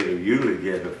fact, I did a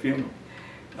eulogy at her funeral.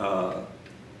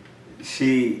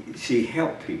 She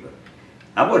helped people.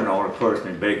 I wasn't the only person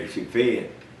in Baker she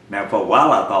fed. Now, for a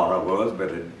while I thought I was,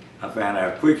 but I found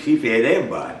out quick she fed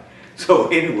everybody. So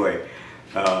anyway,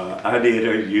 I did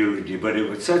her eulogy, but it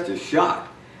was such a shock.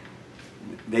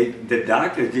 The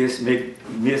doctor just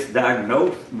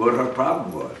misdiagnosed what her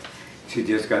problem was. She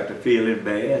just got to feeling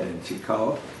bad, and she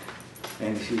called.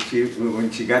 And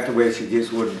when she got to where she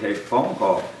just wouldn't take phone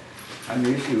calls, I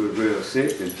knew she was real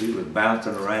sick, and she was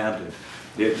bouncing around.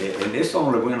 And this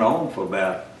only went on for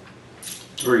about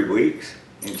 3 weeks,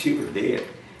 and she was dead.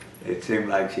 It seemed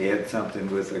like she had something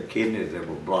with her kidneys that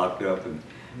were blocked up, and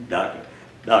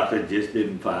doctor just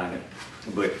didn't find it.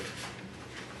 But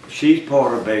she's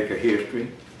part of Baker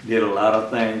history, did a lot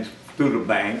of things through the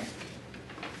bank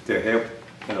to help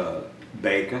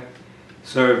Baker.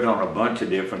 Served on a bunch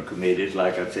of different committees.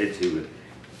 Like I said,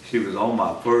 she was on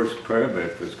my first prayer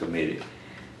breakfast committee.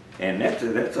 And that's a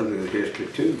little history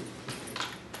too.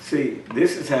 See,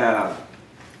 this is how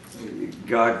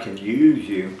God can use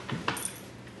you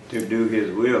to do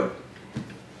His will.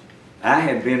 I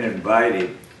had been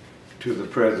invited to the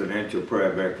presidential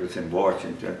prayer breakfast in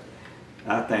Washington,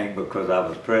 I think because I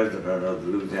was president of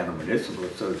the Louisiana Municipal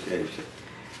Association.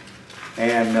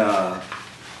 And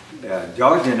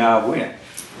George and I went.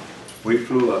 We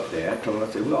flew up there. I told her, I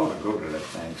said, we ought to go to that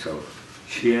thing. So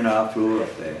she and I flew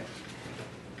up there.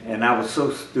 And I was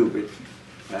so stupid.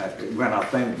 When I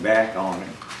think back on it,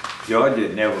 George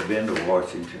had never been to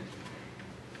Washington.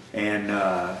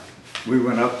 And we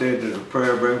went up there to the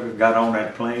prayer breakfast, got on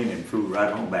that plane, and flew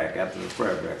right on back after the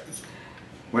prayer breakfast.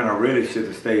 When I really should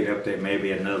have stayed up there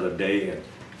maybe another day and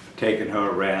taken her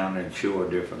around and show her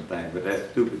different things. But that's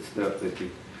stupid stuff that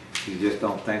you just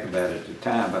don't think about at the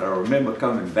time. But I remember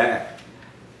coming back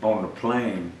on the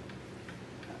plane,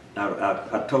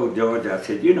 I told George, I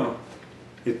said, you know,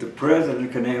 if the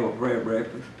president can have a prayer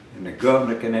breakfast and the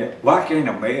governor can have, why can't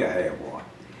a mayor have one?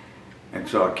 And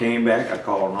so I came back, I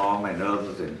called Norma and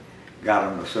others and got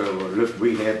them to serve. Look,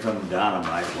 we had some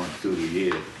dynamite once through the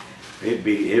years.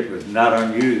 It was not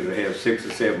unusual to have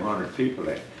 600 or 700 people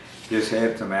there. Just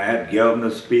had some, I had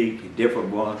governors speak, different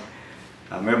ones.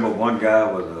 I remember one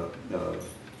guy was a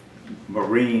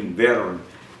Marine veteran,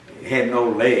 had no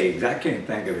legs. I can't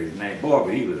think of his name. Boy,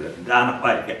 but he was a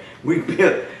dynamite guy. We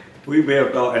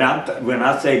built all, and when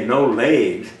I say no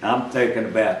legs, I'm thinking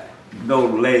about no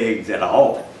legs at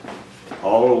all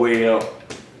the way up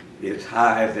as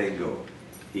high as they go.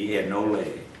 He had no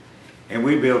legs. And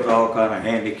we built all kind of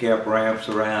handicap ramps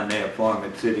around there for him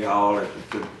at City Hall.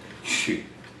 Shoot,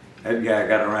 that guy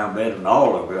got around better than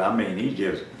all of it. I mean,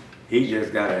 He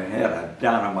just got in and had a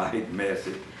dynamite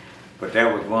message. But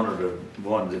that was one of the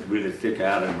ones that really stick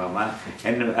out in my mind.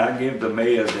 And I give the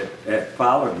mayors that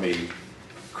followed me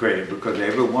credit, because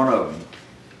every one of them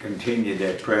continued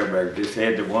that prayer break. Just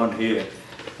had the one here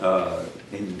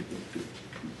in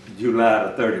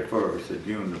July the 31st, or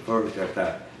June the 1st, that's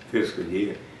our fiscal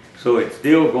year. So it's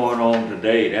still going on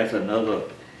today. That's another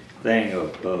thing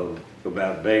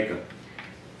about Baker.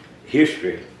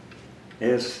 History.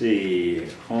 Let's see,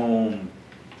 home.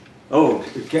 Oh,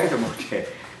 Catherine,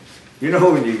 you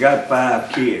know when you got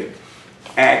 5 kids,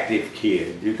 active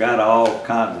kids, you got all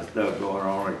kinds of stuff going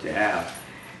on at your house.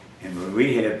 And when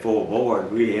we had 4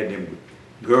 boys, we had them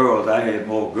girls. I had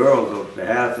more girls over at the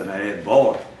house than I had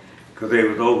boys, because they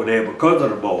was over there because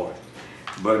of the boys.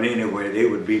 But anyway, they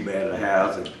would be by the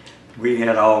house, and we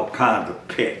had all kinds of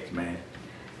pets, man.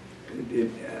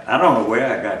 I don't know where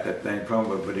I got that thing from,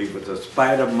 but it was a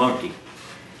spider monkey.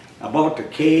 I bought the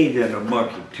cage and the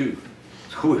monkey too.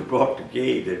 So we bought the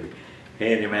cage and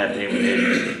had him out there,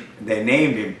 and they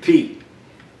named him Pete.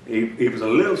 He was a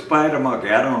little spider monkey.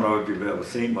 I don't know if you've ever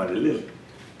seen one, a little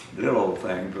old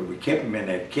thing, but we kept him in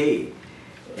that cage.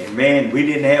 And man, we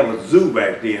didn't have a zoo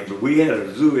back then, but we had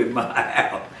a zoo in my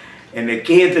house. And the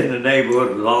kids in the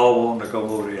neighborhood was all wanting to come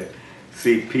over there and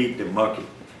see Pete the monkey.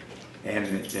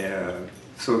 And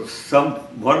so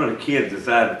one of the kids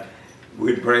decided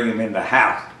we'd bring him in the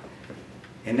house.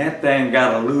 And that thing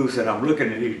got loose, and I'm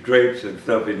looking at these drapes and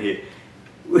stuff in here.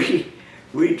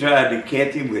 We tried to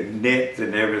catch him with nets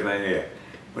and everything else.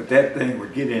 But that thing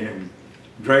would get in them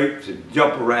drapes and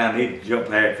jump around. He'd jump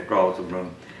half across the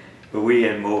room. But we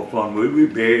had more fun. We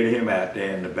buried him out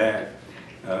there in the back.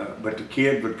 But the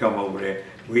kids would come over there.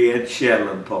 We had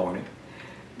Shetland pony.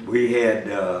 We had,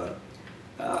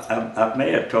 I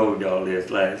may have told y'all this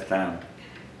last time,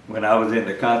 when I was in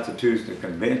the Constitutional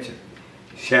Convention,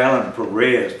 Shalon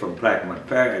Perez from Plaquemine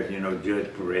Parish, you know,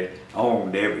 Judge Perez,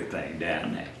 owned everything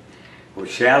down there. Well,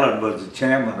 Shalon was the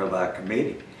chairman of our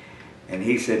committee, and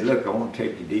he said, look, I want to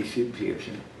take you to D.C.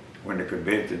 Pearson when the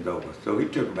convention's over. So he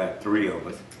took about 3 of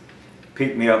us,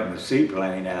 picked me up in the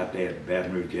seaplane out there at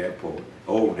Baton Rouge Airport,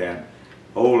 old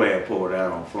airport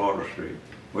out on Florida Street,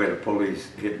 where the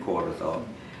police headquarters are,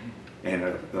 and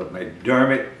a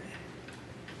McDermott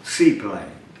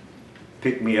seaplane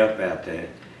picked me up out there.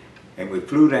 And we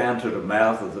flew down to the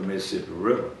mouth of the Mississippi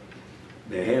River.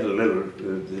 They had a little,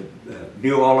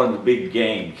 New Orleans big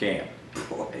game camp.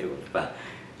 Boy, it was fun.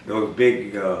 Those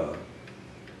big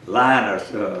liners,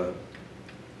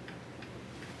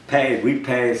 we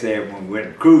passed there when we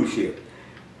went cruise ship.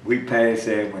 We passed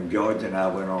there when George and I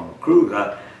went on a cruise.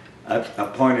 I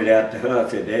pointed out to her, I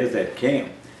said, there's that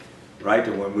camp, right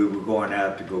to when we were going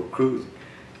out to go cruising.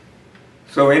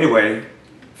 So anyway,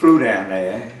 flew down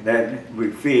there, then we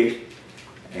fished.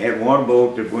 Had one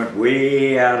boat that went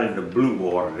way out in the blue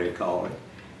water, they call it,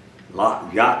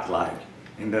 yacht-like,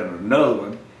 and then another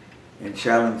one, and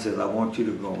Shalon says, I want you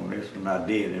to go on this one. I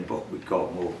did, and both we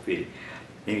caught more fish.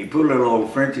 And he put a little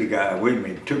old Frenchy guy with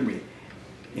me and took me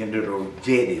into those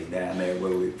jetties down there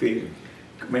where we fished.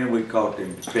 Man, we caught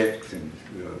them specks and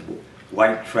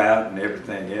white trout and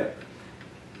everything else.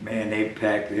 Man, they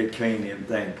cleaned them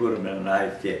things, put them in an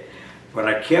ice jet. But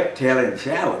I kept telling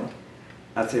Shalon,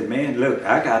 I said, man, look,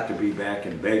 I got to be back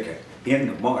in Baker in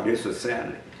the morning. This was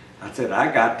Saturday. I said, I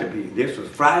got to be, this was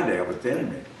Friday, I was telling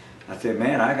him. I said,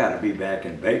 man, I got to be back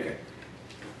in Baker.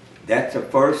 That's the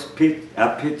first pitch,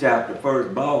 I pitched out the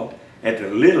first ball at the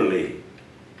Little League.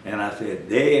 And I said,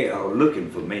 they are looking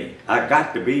for me. I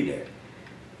got to be there.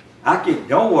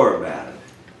 Don't worry about it.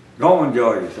 Go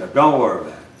enjoy yourself. Don't worry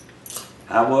about it.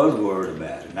 I was worried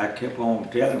about it. And I kept on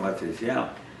telling him, I said,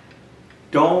 yeah,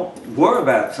 don't worry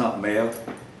about something else.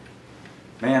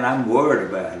 Man, I'm worried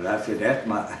about it. I said, that's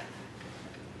my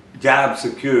job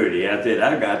security. I said,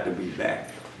 I got to be back.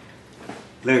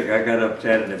 Look, I got up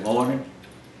Saturday morning,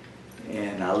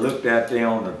 and I looked out there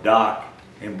on the dock,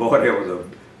 and boy, there was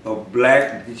a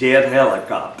black jet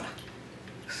helicopter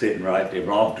sitting right there,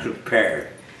 belonged to the parish.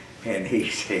 And he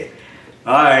said,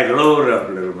 all right, load up,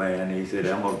 little man. He said,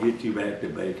 I'm going to get you back to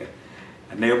Baker.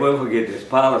 I never will forget, this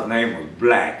pilot's name was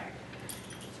Black.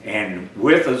 And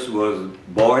with us was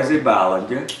Boise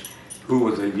Bollinger, who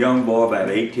was a young boy about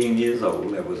 18 years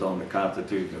old that was on the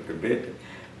Constitutional Convention.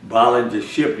 Bollinger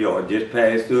Shipyard, just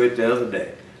passed through it the other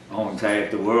day, owns half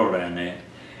the world down there.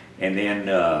 And then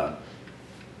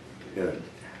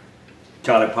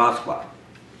Charlie Pasqua.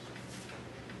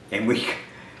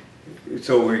 And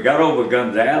so we got over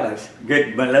Gonzales,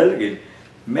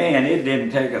 man, it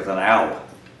didn't take us an hour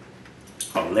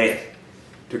or less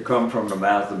to come from the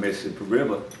mouth of the Mississippi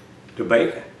River to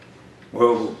Baker.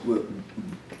 Well,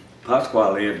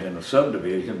 Pasqua lived in a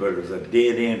subdivision, but it was a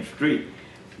dead-end street.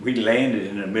 We landed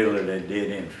in the middle of that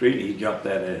dead-end street. He jumped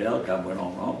out of that helicopter, went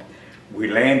on home.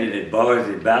 We landed at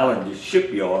Boise Ballinger's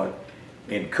shipyard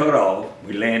in Cutoff.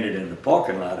 We landed in the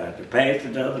parking lot after passed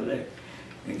it the other day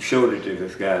and showed it to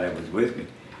this guy that was with me.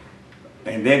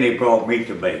 And then he brought me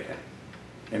to Baker.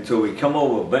 And so we come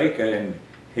over to Baker, and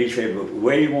he said, well,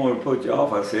 where do you want to put you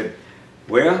off? I said,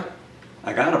 well,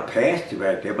 I got a pasture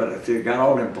back there, but I said, got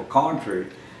all them pecan trees.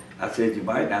 I said, you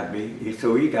might not be.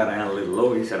 So he got down a little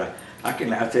low. He said,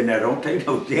 I said, now don't take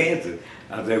no chances.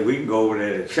 I said, we can go over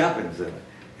there to the shopping center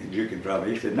and you can drop it.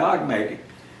 He said, no, I can make it.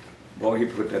 Boy, he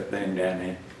put that thing down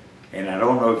there. And I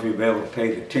don't know if you've ever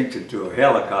paid attention to a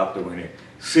helicopter when it's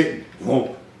sitting,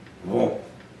 whoop, whoop,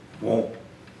 whoop,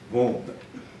 whoop.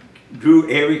 Drew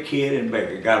every kid in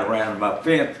Baker got around my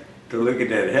fence to look at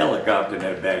that helicopter in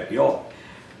that backyard.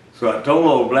 So I told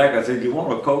old Black, I said, you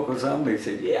want a Coke or something? He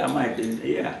said, yeah, I might do,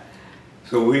 yeah.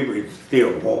 So we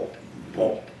still whoop,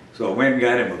 whoop. So I went and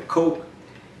got him a Coke,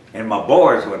 and my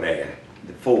boys were there,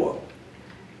 the four of them.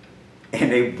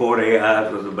 And their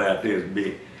eyes was about this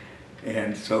big.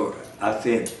 And so I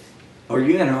said, are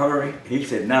you in a hurry? He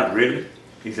said, not really.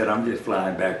 He said, I'm just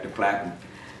flying back to Clacton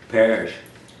Parish.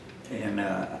 And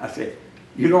I said,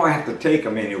 you don't have to take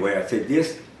them anywhere. I said,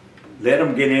 just let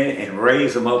them get in and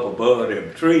raise them up above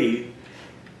them trees,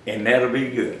 and that'll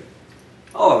be good.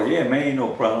 Oh, yeah, man, ain't no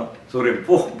problem. So them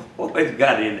four boys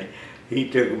got in there. He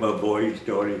took them up, boy,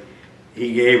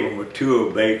 he gave them a tour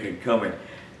of Bacon coming.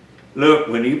 Look,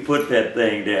 when he put that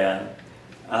thing down,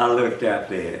 I looked out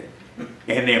there,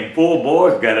 and them four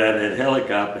boys got out of that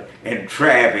helicopter, and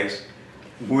Travis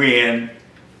Wynn,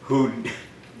 who,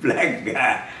 black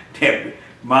guy, that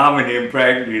Mom and him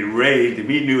practically raised him,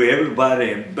 he knew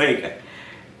everybody in Baker.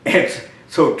 And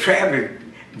so Travis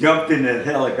jumped in that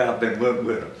helicopter and went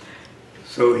with him.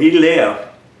 So he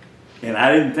left, and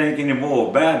I didn't think any more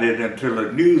about it until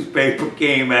the newspaper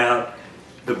came out.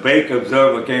 The Baker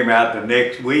Observer came out the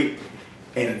next week,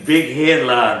 and big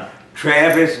headline,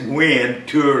 Travis Wynn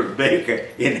tours Baker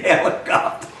in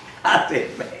helicopter. I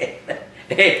said, man,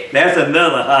 hey, that's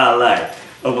another highlight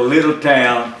of a little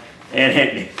town,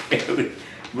 and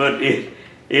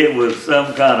it was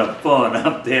some kind of fun,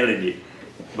 I'm telling you.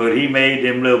 But he made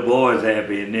them little boys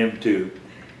happy, and them too.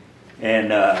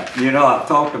 And you know, I've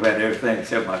talked about everything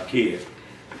except my kids.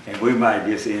 And we might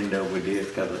just end up with this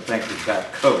because I think we've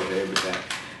got covered everything.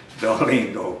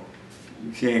 Darlene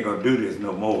she ain't gonna do this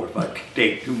no more if I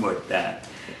take too much time.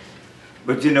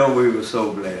 But you know, we were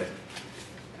so glad.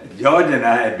 George and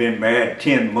I had been married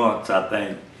 10 months, I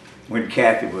think, when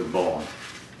Kathy was born.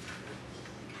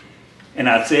 And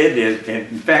I said this, and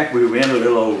in fact, we were in a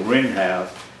little old rent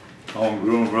house on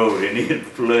Groom Road, and it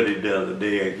flooded the other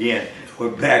day again.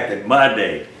 But back in my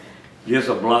day, just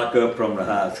a block up from the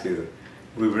high school,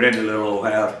 we rented a little old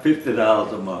house,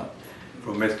 $50 a month,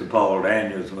 from Mr. Paul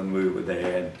Daniels when we were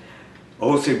there. And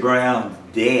O.C. Brown's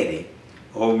daddy,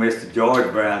 old Mr. George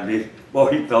Brown, he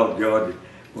thought George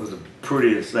was the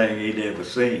prettiest thing he'd ever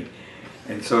seen.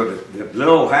 And so the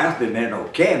little old house didn't have no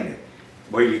cabinet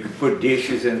where you could put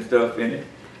dishes and stuff in it.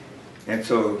 And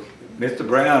so Mr.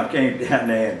 Brown came down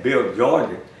there and built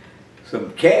Georgia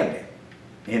some cabinet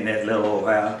in that little old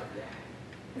house.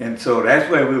 And so that's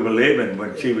where we were living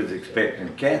when she was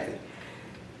expecting Kathy.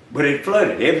 But it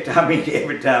flooded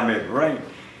every time it rained.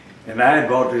 And I had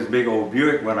bought this big old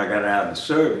Buick when I got out of the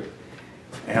service.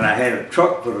 And I had a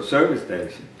truck for the service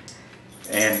station.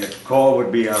 And the car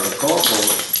would be on the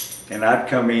carport, and I'd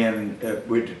come in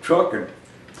with the truck and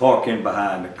park in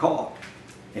behind the car.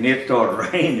 And it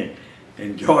started raining,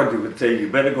 and Georgia would say, you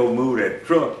better go move that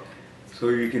truck so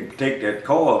you can take that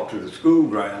car up to the school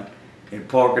ground and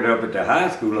park it up at the high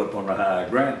school up on the high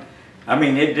ground. I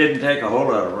mean, it didn't take a whole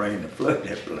lot of rain to flood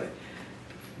that place.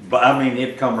 But I mean,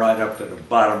 it come right up to the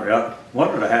bottom. One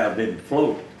of the houses didn't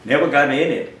float, never got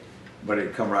in it, but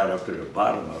it come right up to the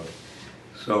bottom of it.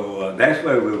 So that's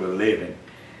where we were living.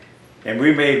 And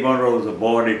we made one of those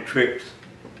aborted trips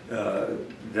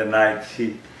the night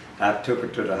I took her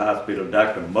to the hospital.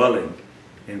 Dr. Mullins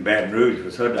in Baton Rouge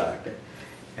was her doctor.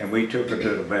 And we took her to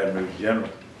the Baton Rouge General.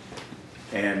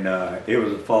 And it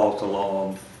was a false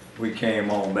alarm. We came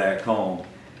on back home.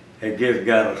 Had just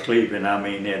got asleep, and I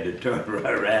mean, had to turn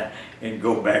right around and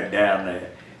go back down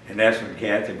there. And that's when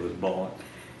Kathy was born.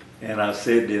 And I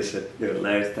said this the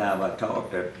last time I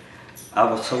talked to her. I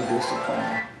was so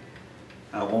disappointed.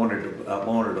 I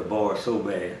wanted a boy so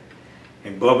bad.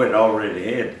 And Bubba had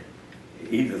already had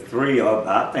either 3 or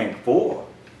I think 4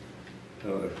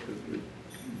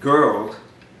 girls,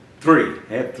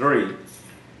 had 3.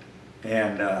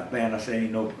 And man, I said,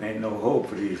 ain't no hope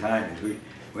for these Heines. We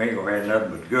ain't gonna have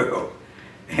nothing but girls.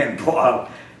 And boy,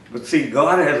 but see,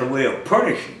 God has a way of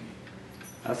punishing.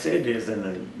 I said this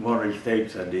in one of these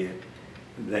tapes I did,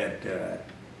 that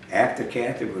after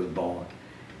Kathy was born,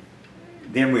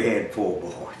 then we had 4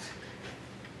 boys.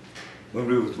 When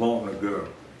we was wanting a girl.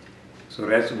 So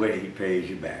that's the way he pays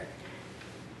you back.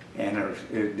 And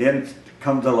then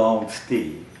comes along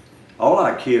Steve. All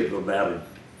our kids were about a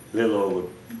little over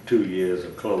 2 years or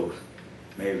close,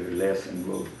 maybe less than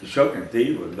both. Chuck and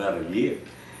Steve was about a year.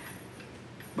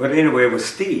 But anyway, it was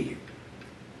Steve.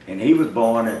 And he was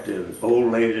born at the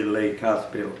Old Lady Lake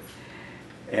Hospital.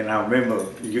 And I remember,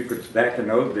 back in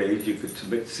those days, you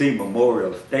could see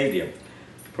Memorial Stadium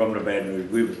from the Baton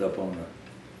Rouge. We was up on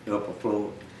the upper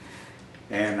floor.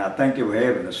 And I think they were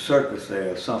having a circus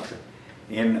there or something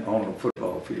on the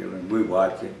football field, and we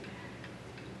watched it.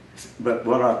 But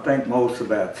what I think most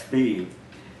about Steve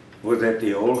was at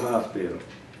the old hospital.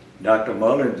 Dr.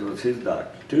 Mullins was his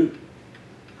doctor too,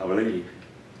 I believe.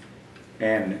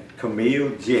 And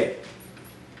Camille Jett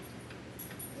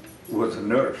was a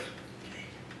nurse.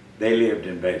 They lived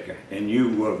in Baker, and you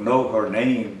will know her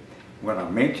name when I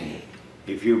mention it.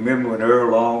 If you remember when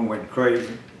Earl Long went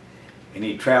crazy, and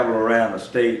he traveled around the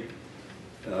state,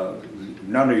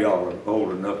 none of y'all are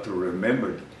old enough to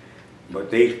remember it,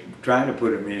 but they trying to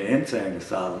put him in an insane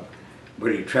asylum,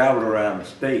 but he traveled around the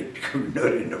state,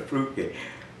 nutting the fruitcake,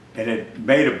 and it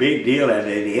made a big deal out of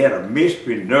it. He had a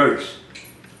mystery nurse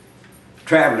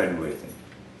traveling with him.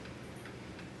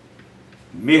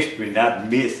 Mystery, not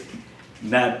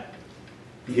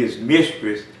his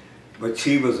mistress, but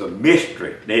she was a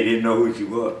mystery. They didn't know who she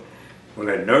was. Well,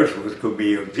 that nurse was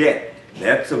Camille Jett.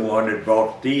 That's the one that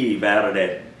brought Steve out of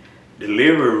that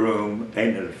delivery room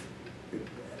in the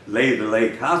Laser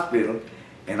Lake Hospital,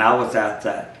 and I was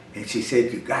outside. And she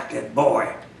said, "You got that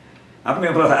boy." I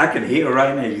remember, I can hear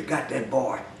right now, "You got that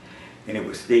boy." And it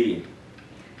was Steve.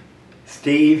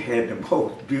 Steve had the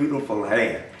most beautiful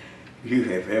hair you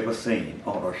have ever seen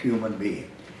on a human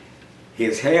being.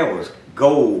 His hair was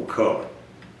gold colored.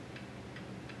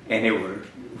 And it was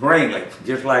ringlets,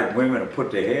 just like women have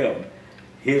put their hair on.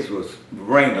 His was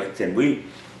ringlets, and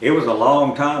it was a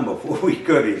long time before we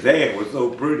cut his hair. It was so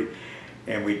pretty.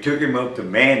 And we took him up to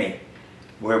Manny,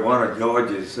 where one of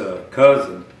George's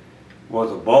cousins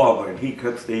was a barber, and he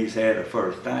cut Steve's hair the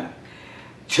first time.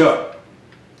 Chuck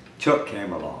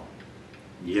came along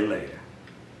a year later.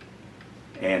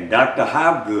 And Dr.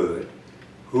 Hobgood,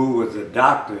 who was a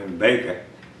doctor in Baker,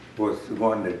 was the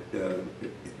one that,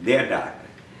 their doctor.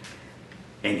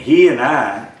 And he and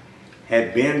I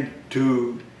had been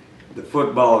to the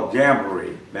football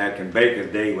jamboree back in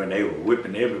Baker's day when they were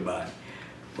whipping everybody.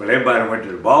 Well, everybody went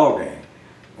to the ball game.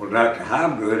 Well, Dr.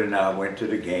 Hobgood and I went to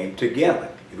the game together.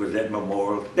 It was at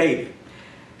Memorial Stadium.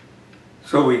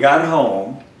 So we got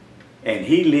home, and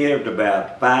he lived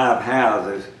about 5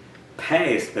 houses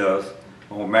past us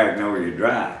on Magnolia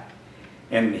Drive.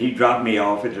 And he dropped me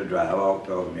off at the drive, walked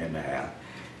over in the house.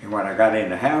 And when I got in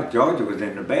the house, Georgia was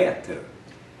in the bathtub.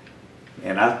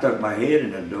 And I stuck my head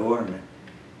in the door,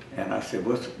 and I said,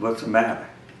 what's the matter?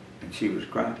 And she was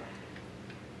crying.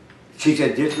 She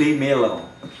said, "Just leave me alone."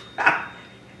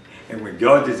 And when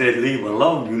Georgia said, "Leave her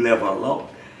alone," you left her alone.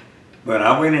 But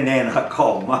I went in there and I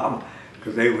called Mama,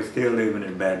 because they were still living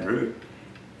in Baton Rouge.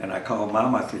 And I called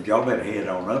Mama, I said, "Y'all better head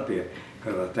on up here,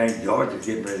 because I think Georgia's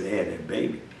getting ready to have that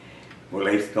baby." Well,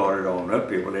 they started on up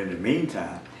here. Well, in the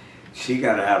meantime, she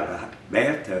got out of the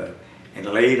bathtub and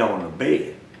laid on the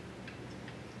bed.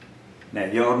 Now,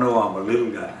 y'all know I'm a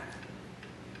little guy,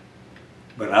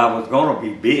 but I was going to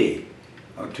be big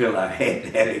until I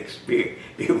had that experience.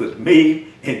 It was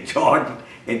me and Jordan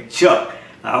and Chuck.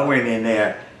 I went in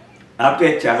there. I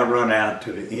bet you I run out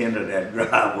to the end of that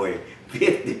driveway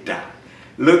 50 times,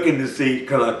 looking to see,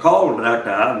 because I called Dr.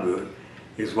 Hobgood.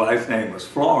 His wife's name was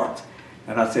Florence.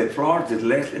 And I said, "Florence, is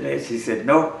Leslie there?" She said,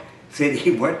 "No." Said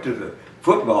he went to the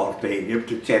football stadium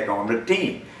to check on the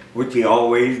team, which he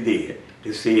always did,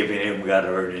 to see if any of them got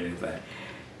hurt or anything.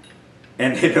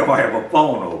 And they don't have a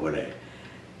phone over there.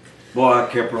 Boy, I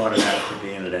kept running out to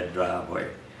the end of that driveway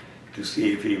to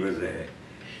see if he was there.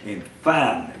 And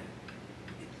finally,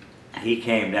 he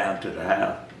came down to the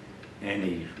house, and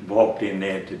he walked in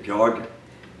there to Georgia,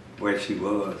 where she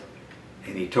was.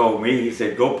 And he told me, he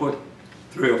said, "Go put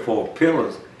 3 or 4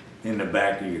 pillows in the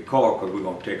back of your car, because we're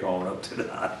going to take her on up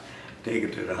to take her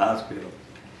to the hospital."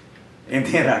 And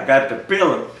then I got the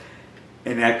pillow,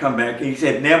 and I come back, and he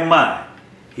said, "Never mind."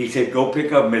 He said, "Go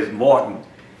pick up Miss Morton."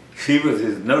 She was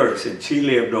his nurse, and she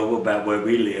lived over about where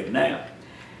we live now.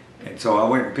 And so I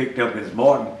went and picked up Miss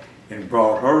Morton and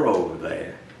brought her over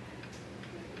there.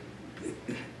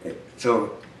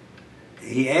 So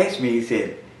he asked me, he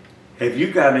said, have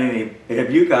you got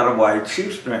a white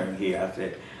shoestring here? I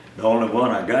said, the only one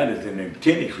I got is in them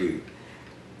tennis shoes.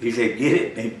 He said, get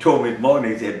it. And he told me this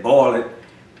morning, he said, boil it.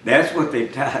 That's what they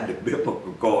tied the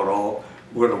biblical cord off,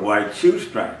 with a white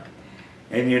shoestring.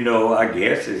 And you know, I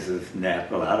guess this is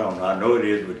natural. I don't know. I know it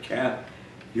is with cow.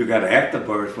 You got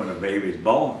afterbirth when a baby's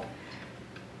born.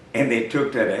 And they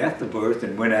took that afterbirth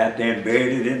and went out there and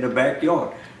buried it in the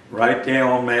backyard, right there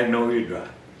on Magnolia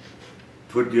Drive.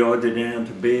 Put Georgia down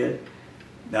to bed.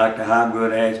 Dr.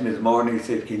 Hobgood asked me this morning, he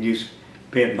said, can you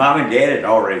spend, Mom and Dad had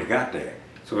already got there,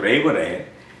 so they were there.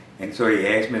 And so he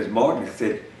asked me this morning, he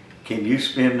said, can you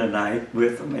spend the night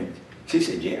with them? And she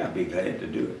said, yeah, I'd be glad to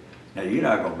do it. Now, you're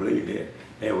not going to believe it.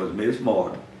 There was Miss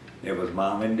Morton, there was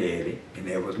Mom and Daddy, and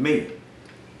there was me.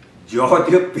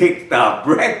 Georgia picked our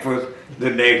breakfast the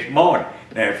next morning.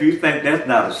 Now, if you think that's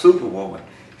not a superwoman,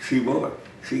 she was.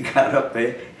 She got up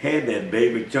there, had that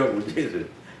baby. Chuck was just a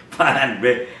fine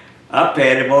baby. I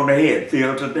pat him on the head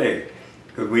till today,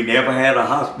 because we never had a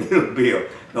hospital bill.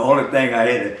 The only thing I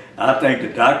had, I think the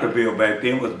doctor bill back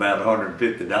then was about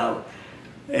 $150.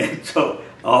 And so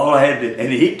all I had to,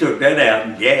 and he took that out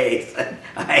in gas.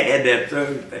 I had that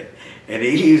service thing. And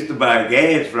he used to buy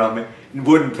gas from me and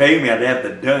wouldn't pay me, I'd have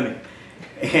to done it.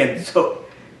 And so,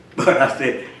 but I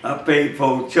said, I paid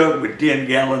for Chuck with 10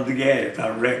 gallons of gas, I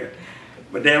reckon.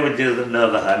 But that was just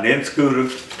another. And then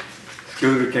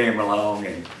Scooter came along,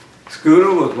 and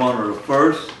Scooter was one of the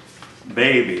first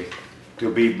babies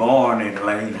to be born in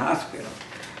Lane Hospital.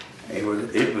 It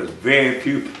was very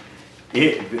few,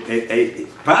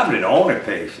 probably the only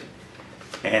patient.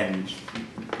 And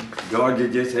Georgia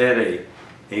just had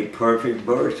a perfect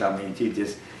birth. I mean, she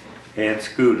just had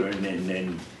Scooter,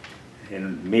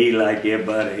 and me, like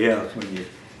everybody else, when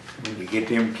you get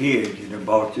them kids, you done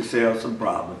bought yourself some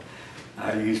problems.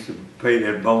 I used to pay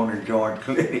that bone and joint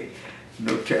clinic.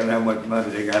 No telling how much money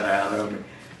they got out of me.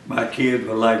 My kids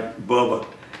were like Bubba.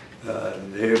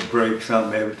 They'd break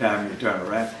something every time you turn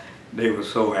around. They were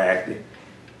so active.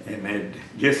 And it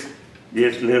just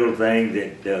little things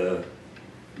that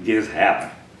just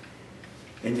happen.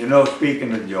 And you know,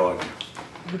 speaking of Georgia.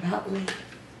 What about Lee?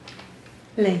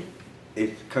 Lee.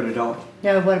 Cut it off?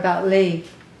 No, what about Lee?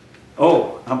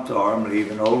 Oh, I'm sorry, I'm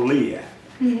leaving old Lee out.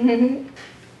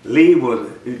 Lee was,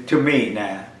 to me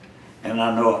now, and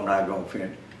I know I'm not going to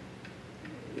finish,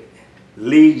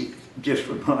 Lee just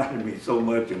reminded me so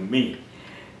much of me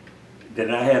that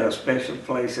I had a special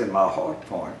place in my heart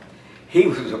for him. He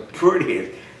was the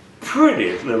prettiest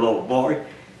little old boy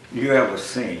you ever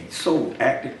seen. So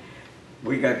active.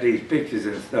 We got these pictures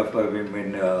and stuff of him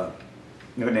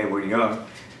when they were young.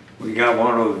 We got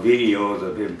one of those videos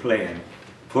of him playing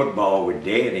football with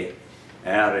Daddy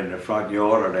out in the front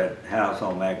yard of that house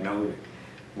on Magnolia,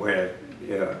 where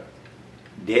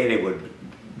Daddy would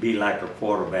be like a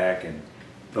quarterback and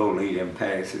throw lead him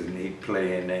passes, and he'd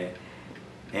play in there.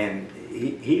 And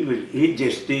he'd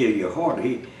just steal your heart.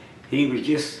 He was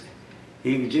just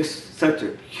such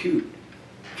a cute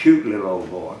little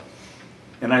old boy.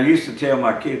 And I used to tell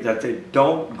my kids, I said,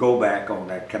 don't go back on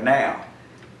that canal.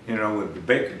 You know, with the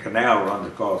Baker Canal runs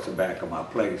across the back of my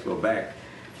place, go back.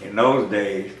 In those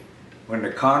days, when the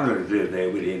Conleys lived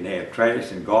there, we didn't have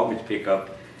trash and garbage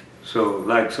pickup. So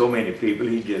like so many people,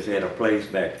 he just had a place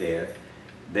back there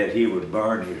that he would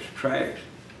burn his trash.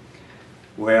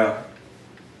 Well,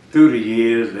 through the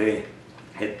years, they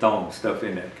had thrown stuff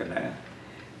in that canal.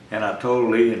 And I told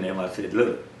Lee and them, I said,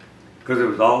 look, because there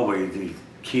was always these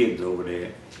kids over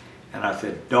there, and I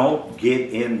said, don't get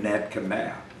in that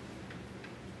canal.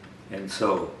 And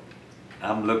so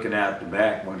I'm looking out the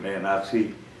back one day, and I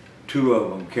see two of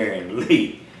them carrying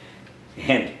Lee.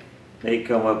 And they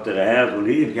come up to the house. Well,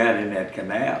 he had got in that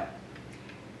canal.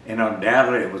 And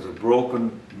undoubtedly it was a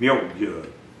broken milk jug.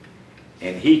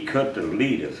 And he cut the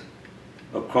leaders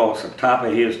across the top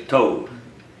of his toes.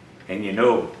 And you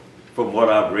know, from what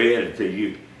I've read, until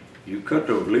you cut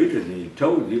those leaders in your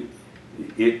toes,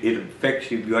 it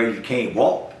affects you because you can't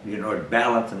walk, you know,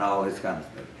 balance and all this kind of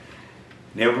stuff.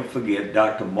 Never forget,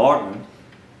 Dr. Martin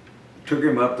took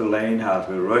him up to Lane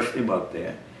Hospital, rushed him up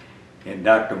there, and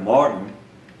Dr. Martin,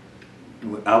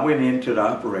 I went into the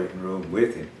operating room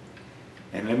with him,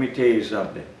 and let me tell you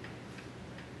something.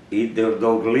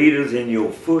 Those leaders in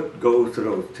your foot goes to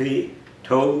those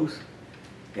toes,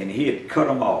 and he had cut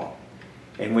them off.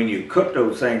 And when you cut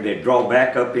those things, they draw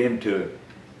back up into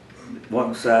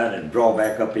one side and draw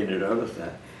back up into the other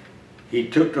side. He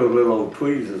took those little old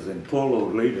tweezers and pulled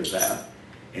those leaders out,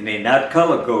 and they're not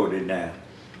color-coded now.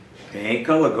 They ain't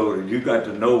color-coded. You got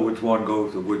to know which one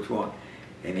goes to which one.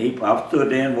 And I stood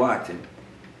there and watched him.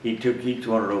 He took each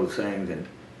one of those things and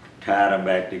tied them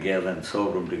back together and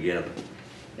sewed them together.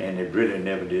 And it really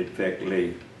never did affect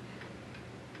Lee.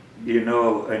 You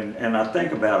know, and I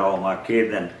think about all my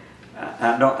kids, and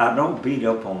I don't beat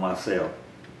up on myself,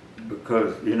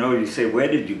 because, you know, you say, where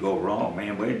did you go wrong,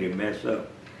 man? Where did you mess up?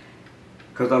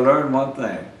 Because I learned one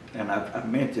thing, and I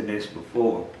mentioned this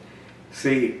before.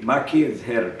 See, my kids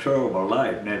had a terrible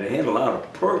life. Now, they had a lot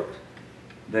of perks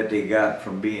that they got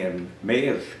from being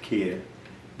mayor's kid,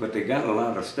 but they got a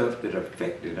lot of stuff that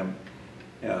affected them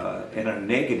in a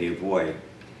negative way.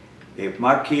 If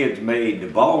my kids made the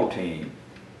ball team,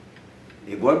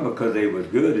 it wasn't because they was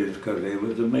good, it was because they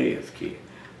was a mayor's kid.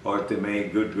 Or if they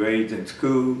made good grades in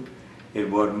school, it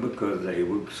wasn't because they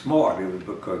were smart, it was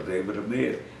because they were the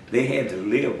mayor's. They had to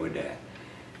live with that.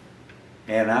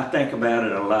 And I think about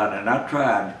it a lot, and I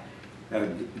tried.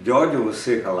 Georgia was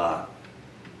sick a lot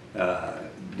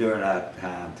during our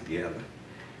time together.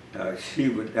 She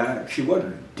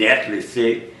wasn't deathly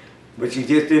sick, but she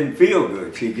just didn't feel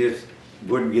good. She just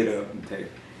wouldn't get up and take.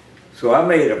 So I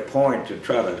made a point to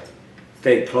try to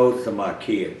stay close to my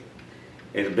kids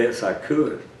as best I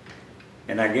could.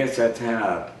 And I guess that's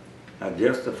how I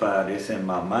justify this in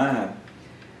my mind,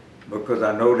 because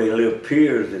I know they little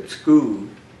peers at school.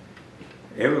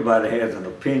 Everybody has an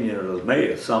opinion of the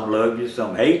mayor. Some love you,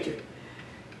 some hate you.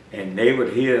 And they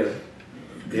would hear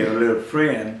their little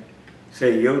friend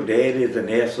say, your daddy's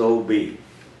an SOB,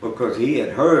 because he had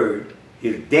heard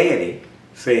his daddy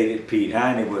say that Pete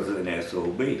Heine was an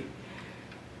SOB.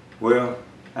 Well,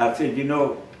 I said, you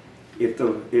know,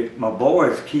 if my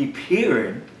boys keep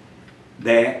hearing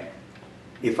that,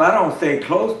 if I don't stay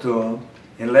close to them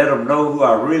and let them know who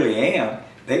I really am,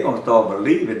 they're going to start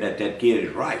believing that that kid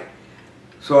is right.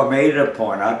 So I made it a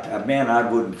point. Man, I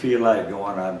wouldn't feel like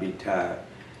going, I'd be tired.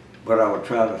 But I would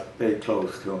try to stay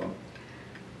close to them.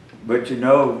 But you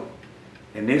know,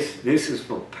 and this is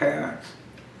for parents,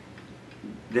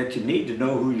 that you need to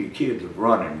know who your kids are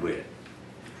running with.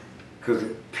 Because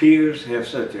peers have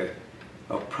such a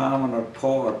prominent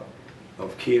part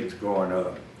of kids growing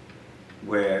up.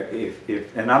 Where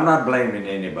and I'm not blaming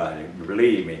anybody,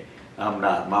 believe me, I'm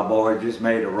not. My boy just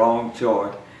made a wrong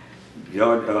choice.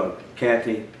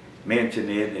 Kathy mentioned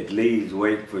it at Lee's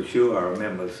wake for sure. I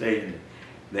remember saying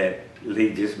that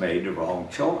Lee just made the wrong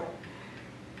choice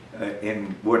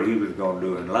in what he was going to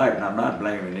do in life. And I'm not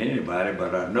blaming anybody,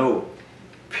 but I know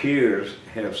peers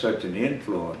have such an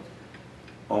influence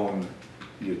on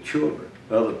your children,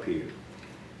 other peers.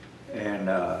 And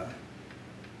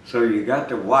so you got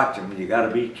to watch them, you got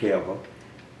to be careful.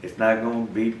 It's not going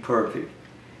to be perfect.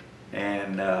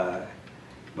 And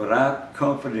but I'm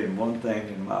comforted in one thing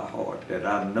in my heart, that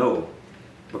I know,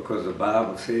 because the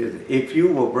Bible says, if you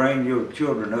will bring your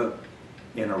children up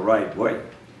in a right way,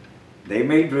 they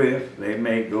may drift, they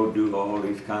may go do all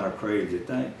these kind of crazy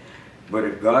things, but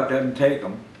if God doesn't take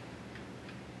them,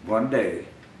 one day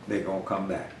they're going to come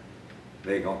back.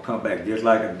 They're going to come back just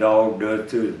like a dog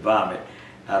does to his vomit.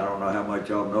 I don't know how much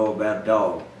y'all know about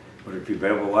dogs, but if you've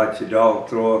ever watched a dog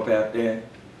throw up out there,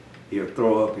 he'll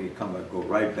throw up, he'll come and go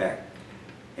right back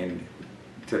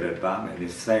to that vomit. And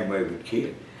it's the same way with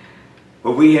kids.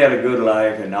 But we had a good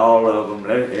life, and all of them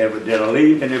never did I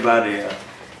leave anybody else.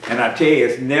 And I tell you,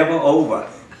 it's never over.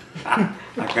 I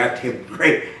got them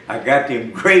great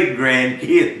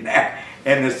grandkids now,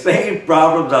 and the same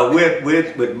problems I went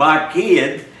with my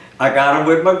kids, I got them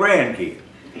with my grandkids.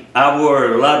 I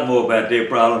worry a lot more about their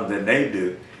problems than they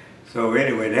do. So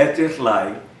anyway, that's just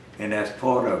life, and that's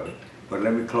part of it. But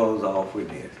let me close off with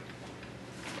this.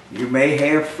 You may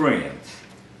have friends,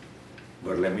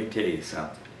 but let me tell you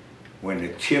something. When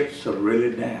the chips are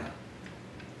really down,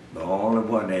 the only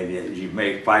one that you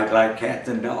may fight like cats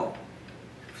and dogs.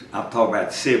 I'm talking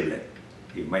about siblings.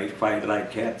 You may fight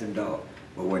like cats and dogs,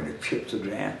 but when the chips are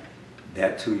down,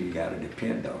 that's who you got to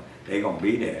depend on. They're going to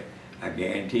be there. I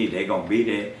guarantee they're going to be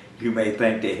there. You may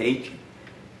think they hate you,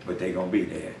 but they're going to be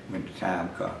there when the time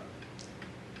comes.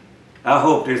 I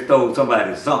hope this told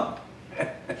somebody something.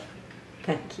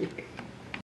 Thank you.